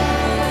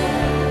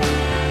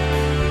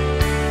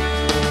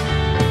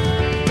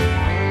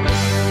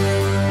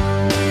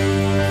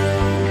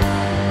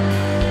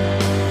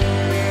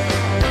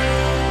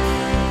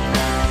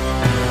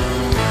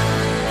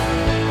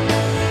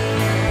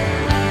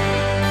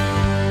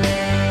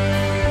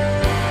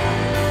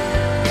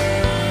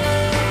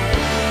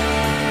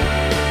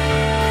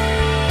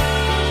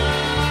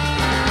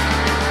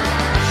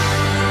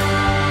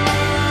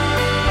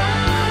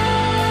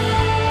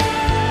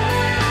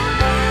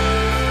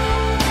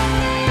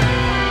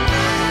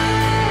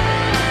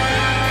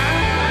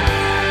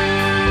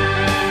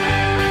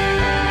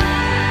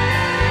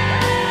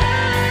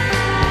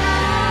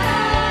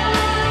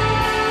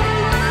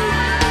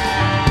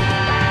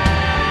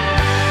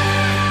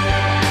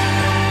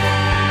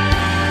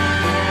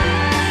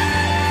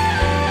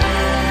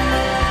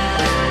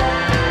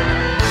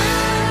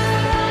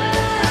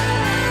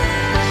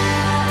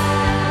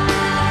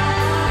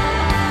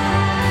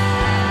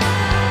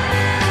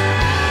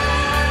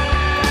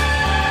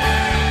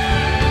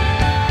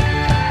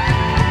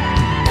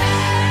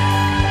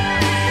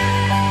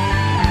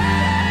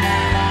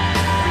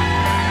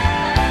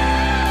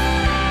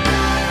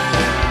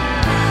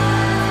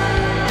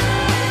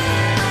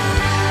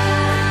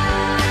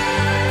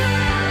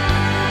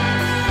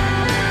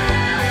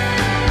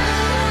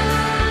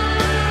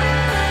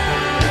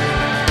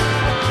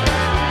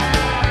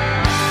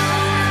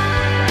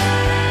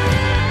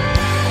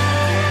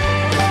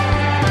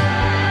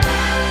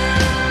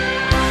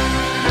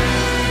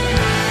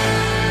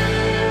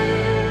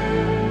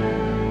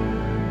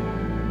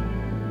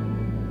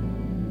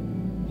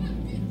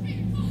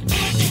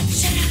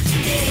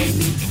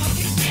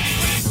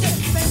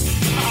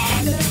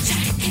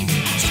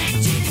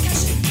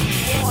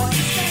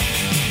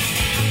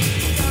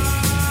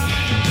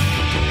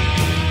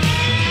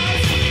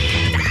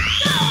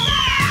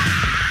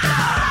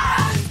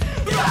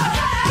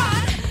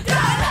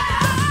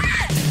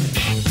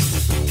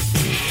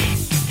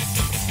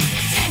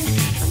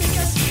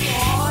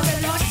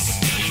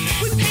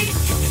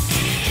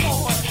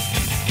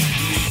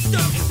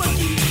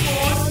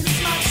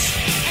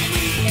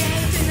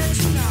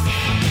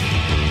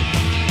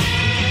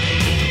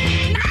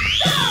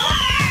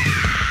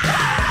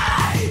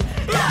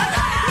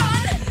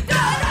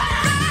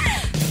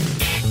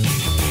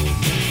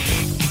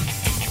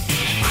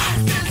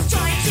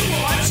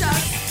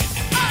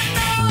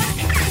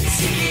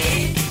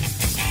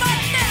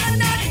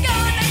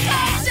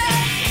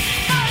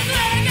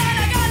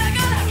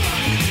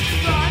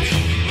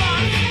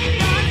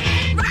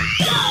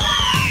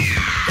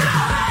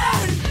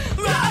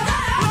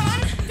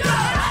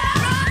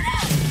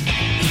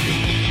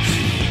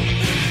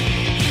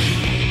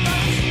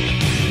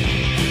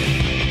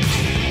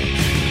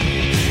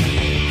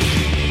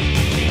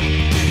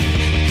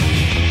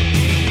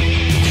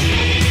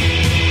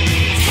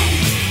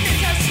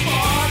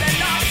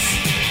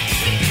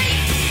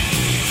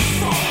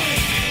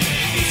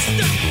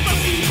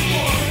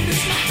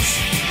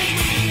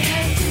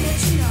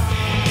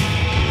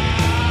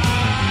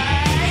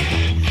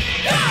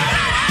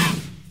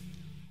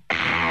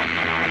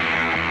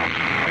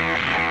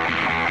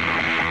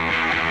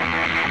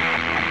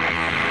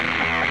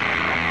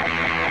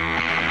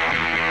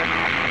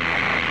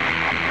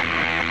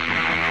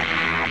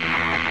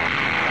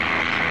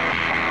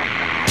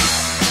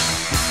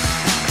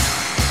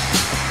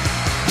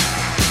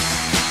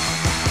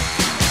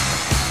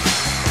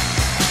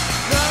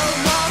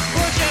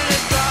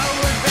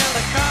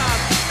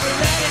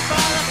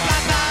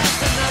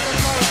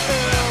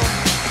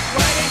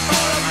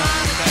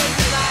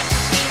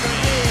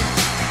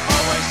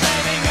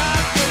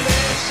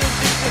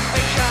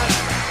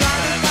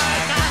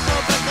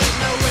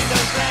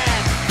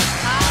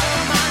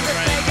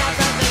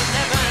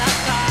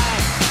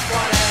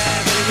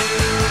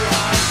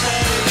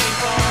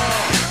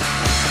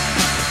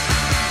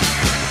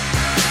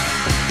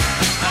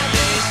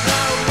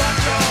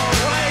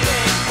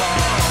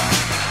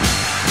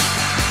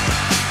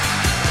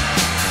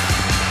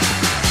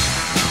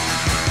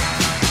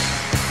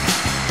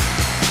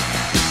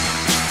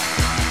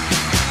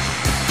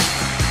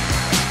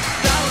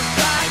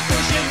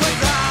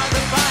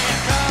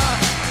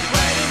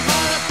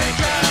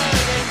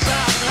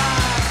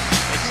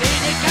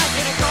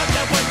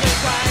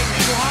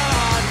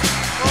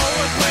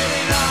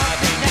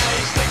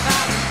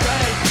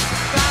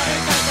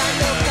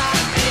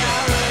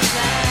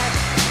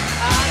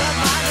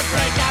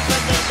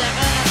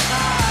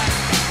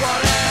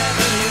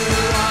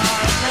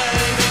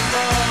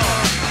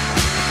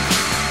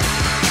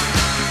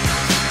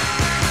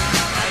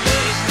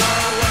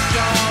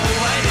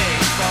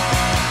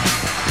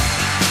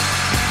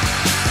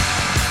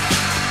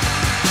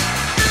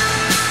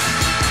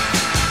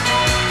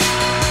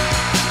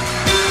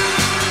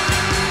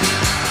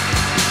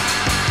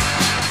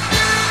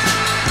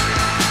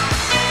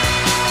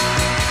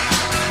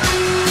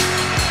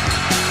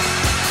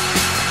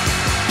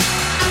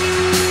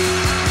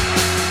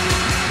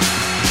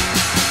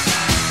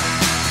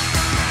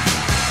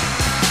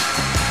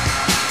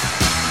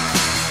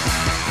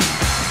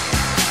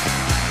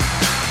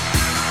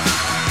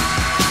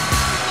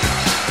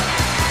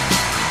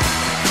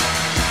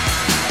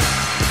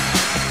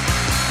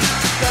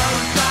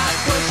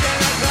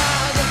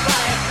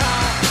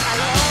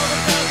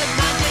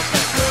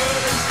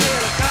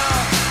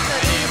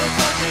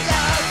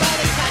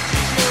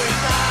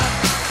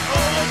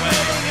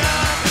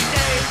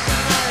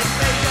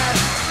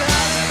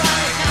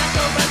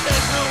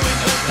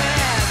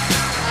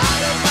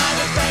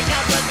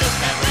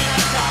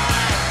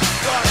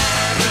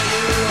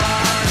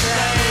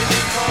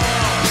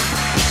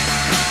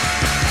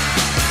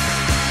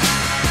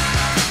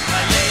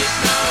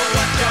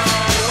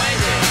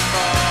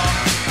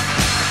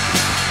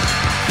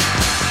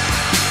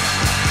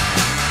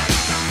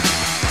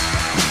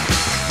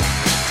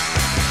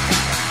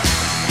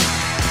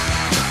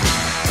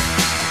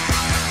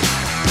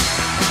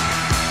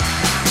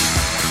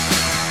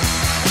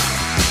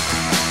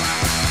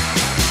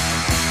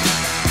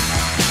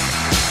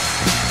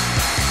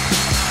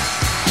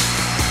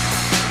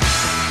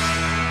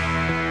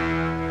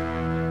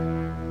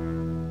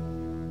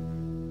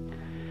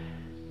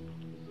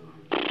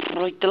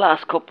 the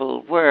last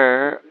couple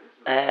were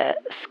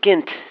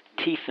Skint,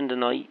 Thief in the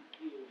Night,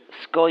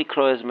 Sky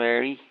Cries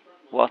Mary,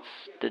 What's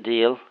the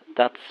Deal?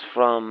 That's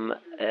from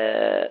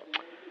the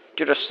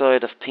other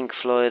side of Pink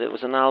Floyd. It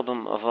was an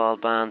album of all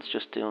bands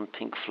just doing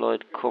Pink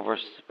Floyd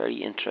covers,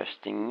 very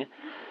interesting.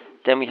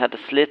 Then we had the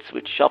Slits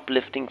with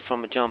Shoplifting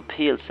from a John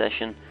Peel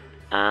session,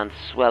 and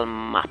Swell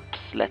Maps,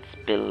 Let's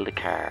Build a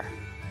Car.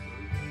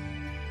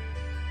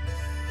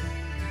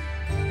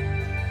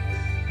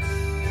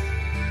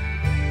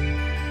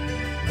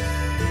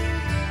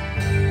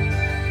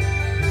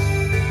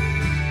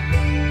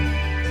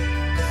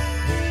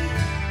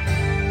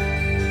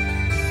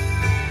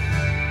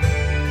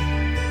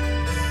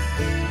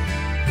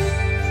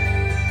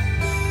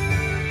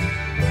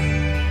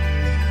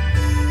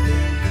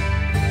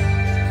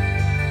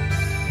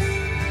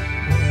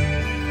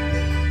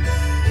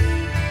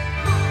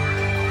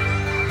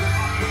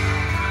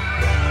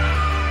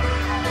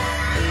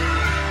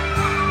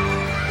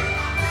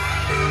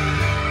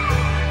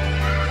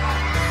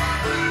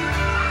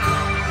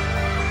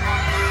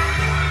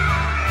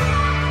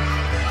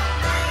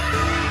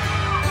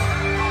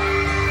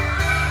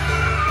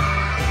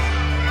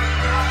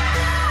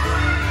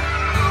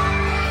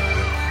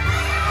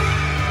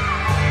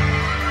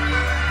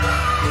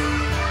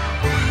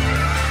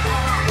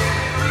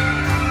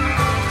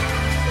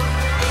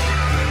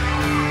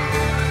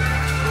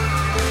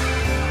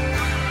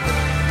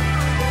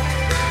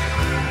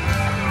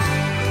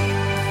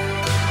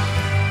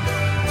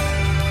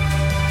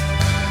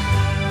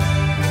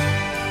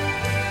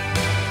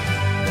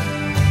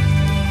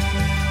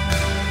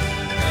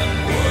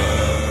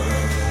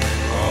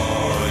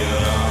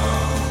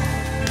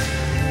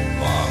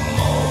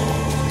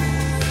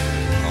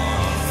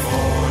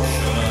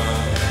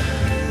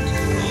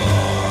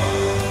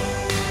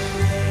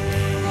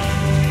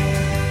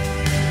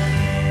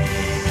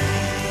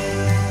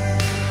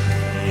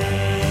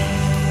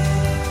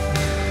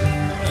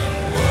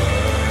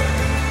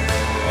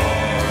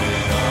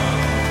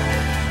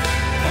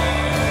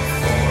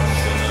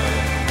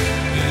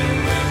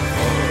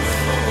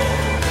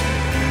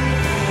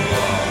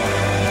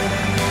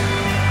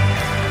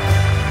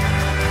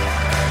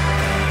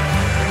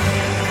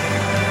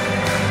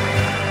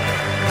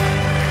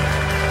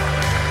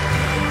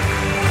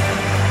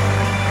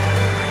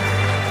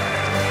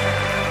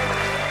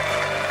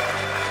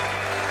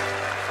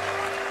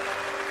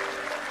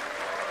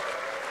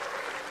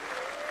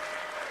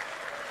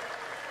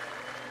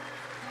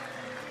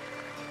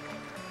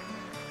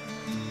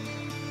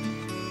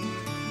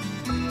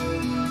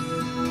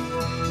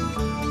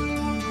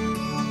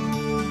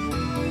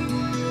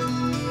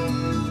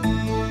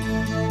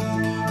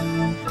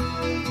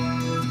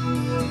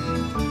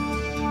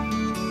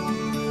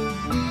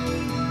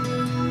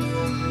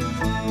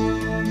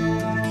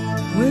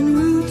 When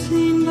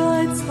routine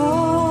bites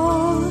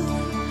hard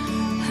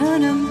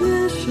and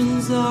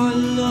ambitions are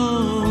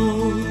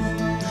low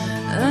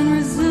and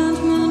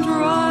resentment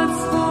rides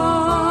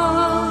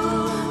high,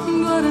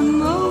 but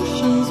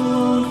emotions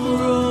won't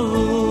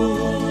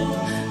grow,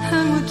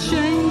 and we're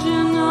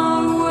changing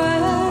our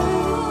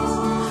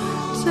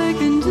ways,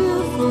 taking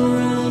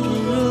different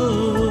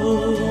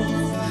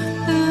roads.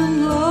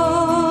 And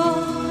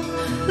love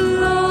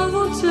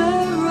will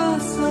tear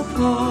us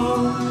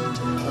apart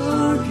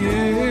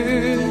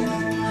again.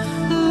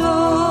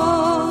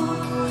 Love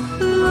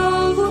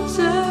will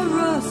tear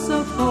us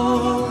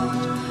apart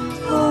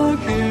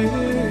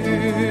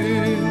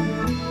again.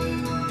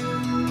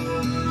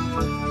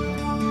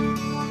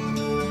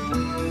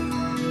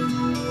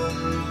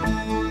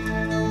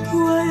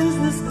 Why is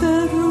this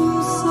bedroom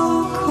so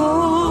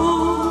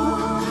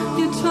cold?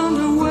 You turned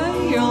away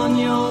on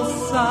your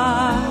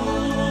side.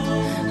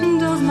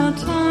 Does my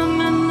time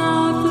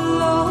not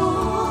flow?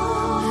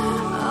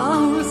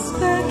 Our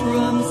respect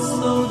runs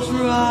so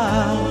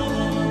dry.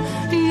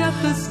 Yet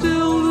there's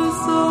still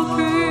this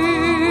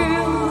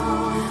appeal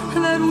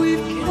that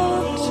we've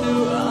kept to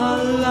our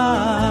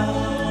life.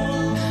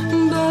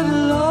 But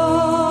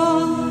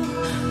love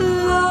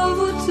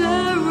will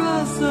tear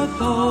us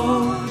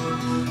apart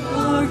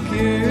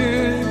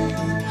again.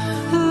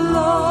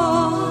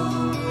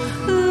 Love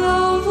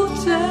will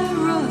tear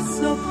us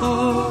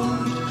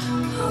apart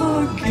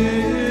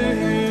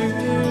again.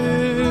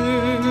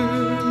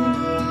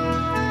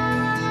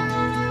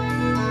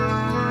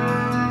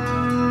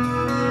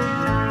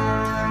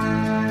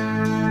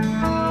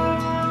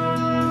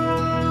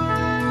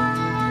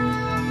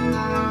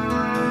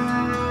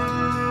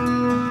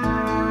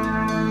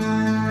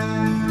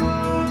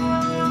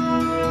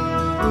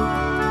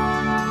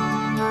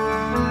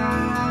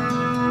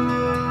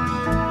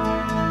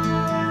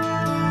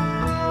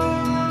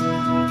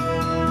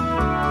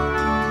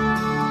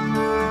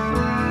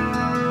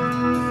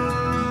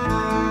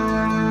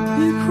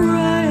 You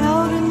cry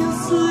out in your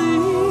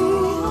sleep,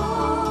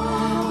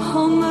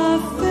 all my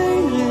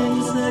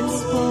feelings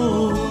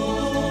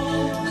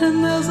exposed, and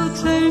there's a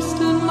taste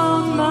in my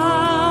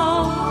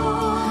mouth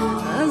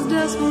as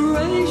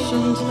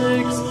desperation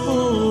takes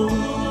hold.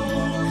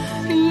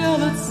 Yet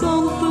it's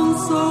something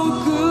so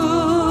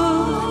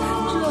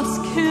good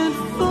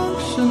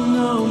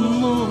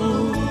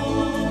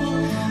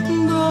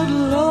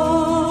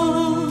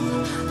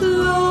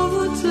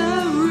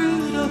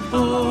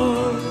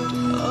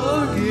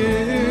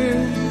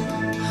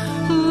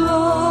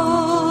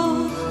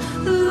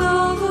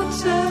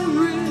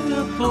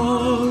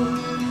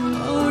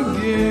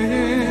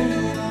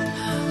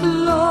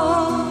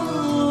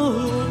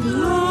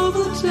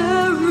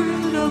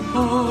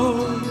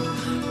apart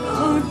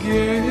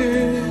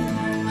again.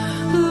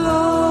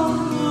 Love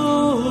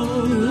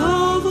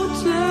will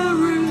tear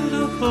it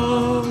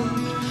apart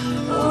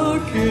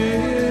again.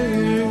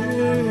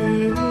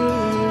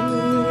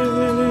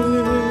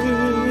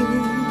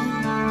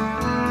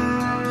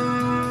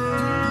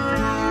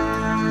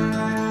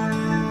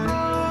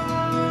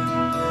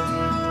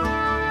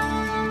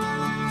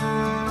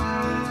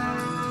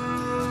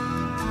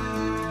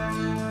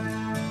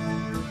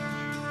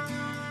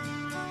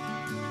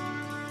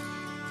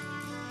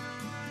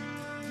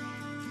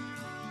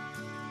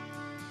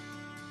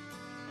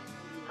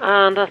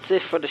 And that's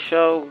it for the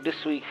show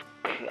this week.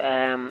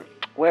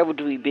 Where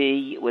would we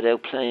be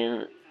without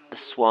playing the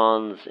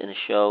Swans in a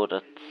show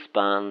that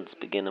spans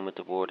beginning with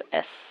the word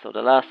S? So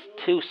the last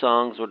two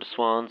songs were the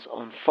Swans,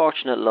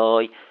 Unfortunate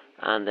Lie,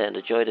 and then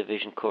the Joy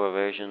Division cover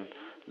version,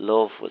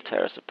 Love Will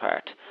Tear Us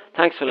Apart.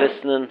 Thanks for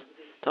listening.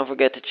 Don't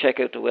forget to check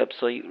out the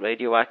website,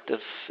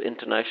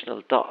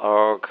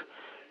 radioactiveinternational.org,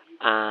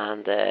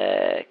 and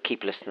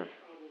keep listening.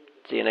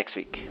 See you next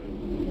week.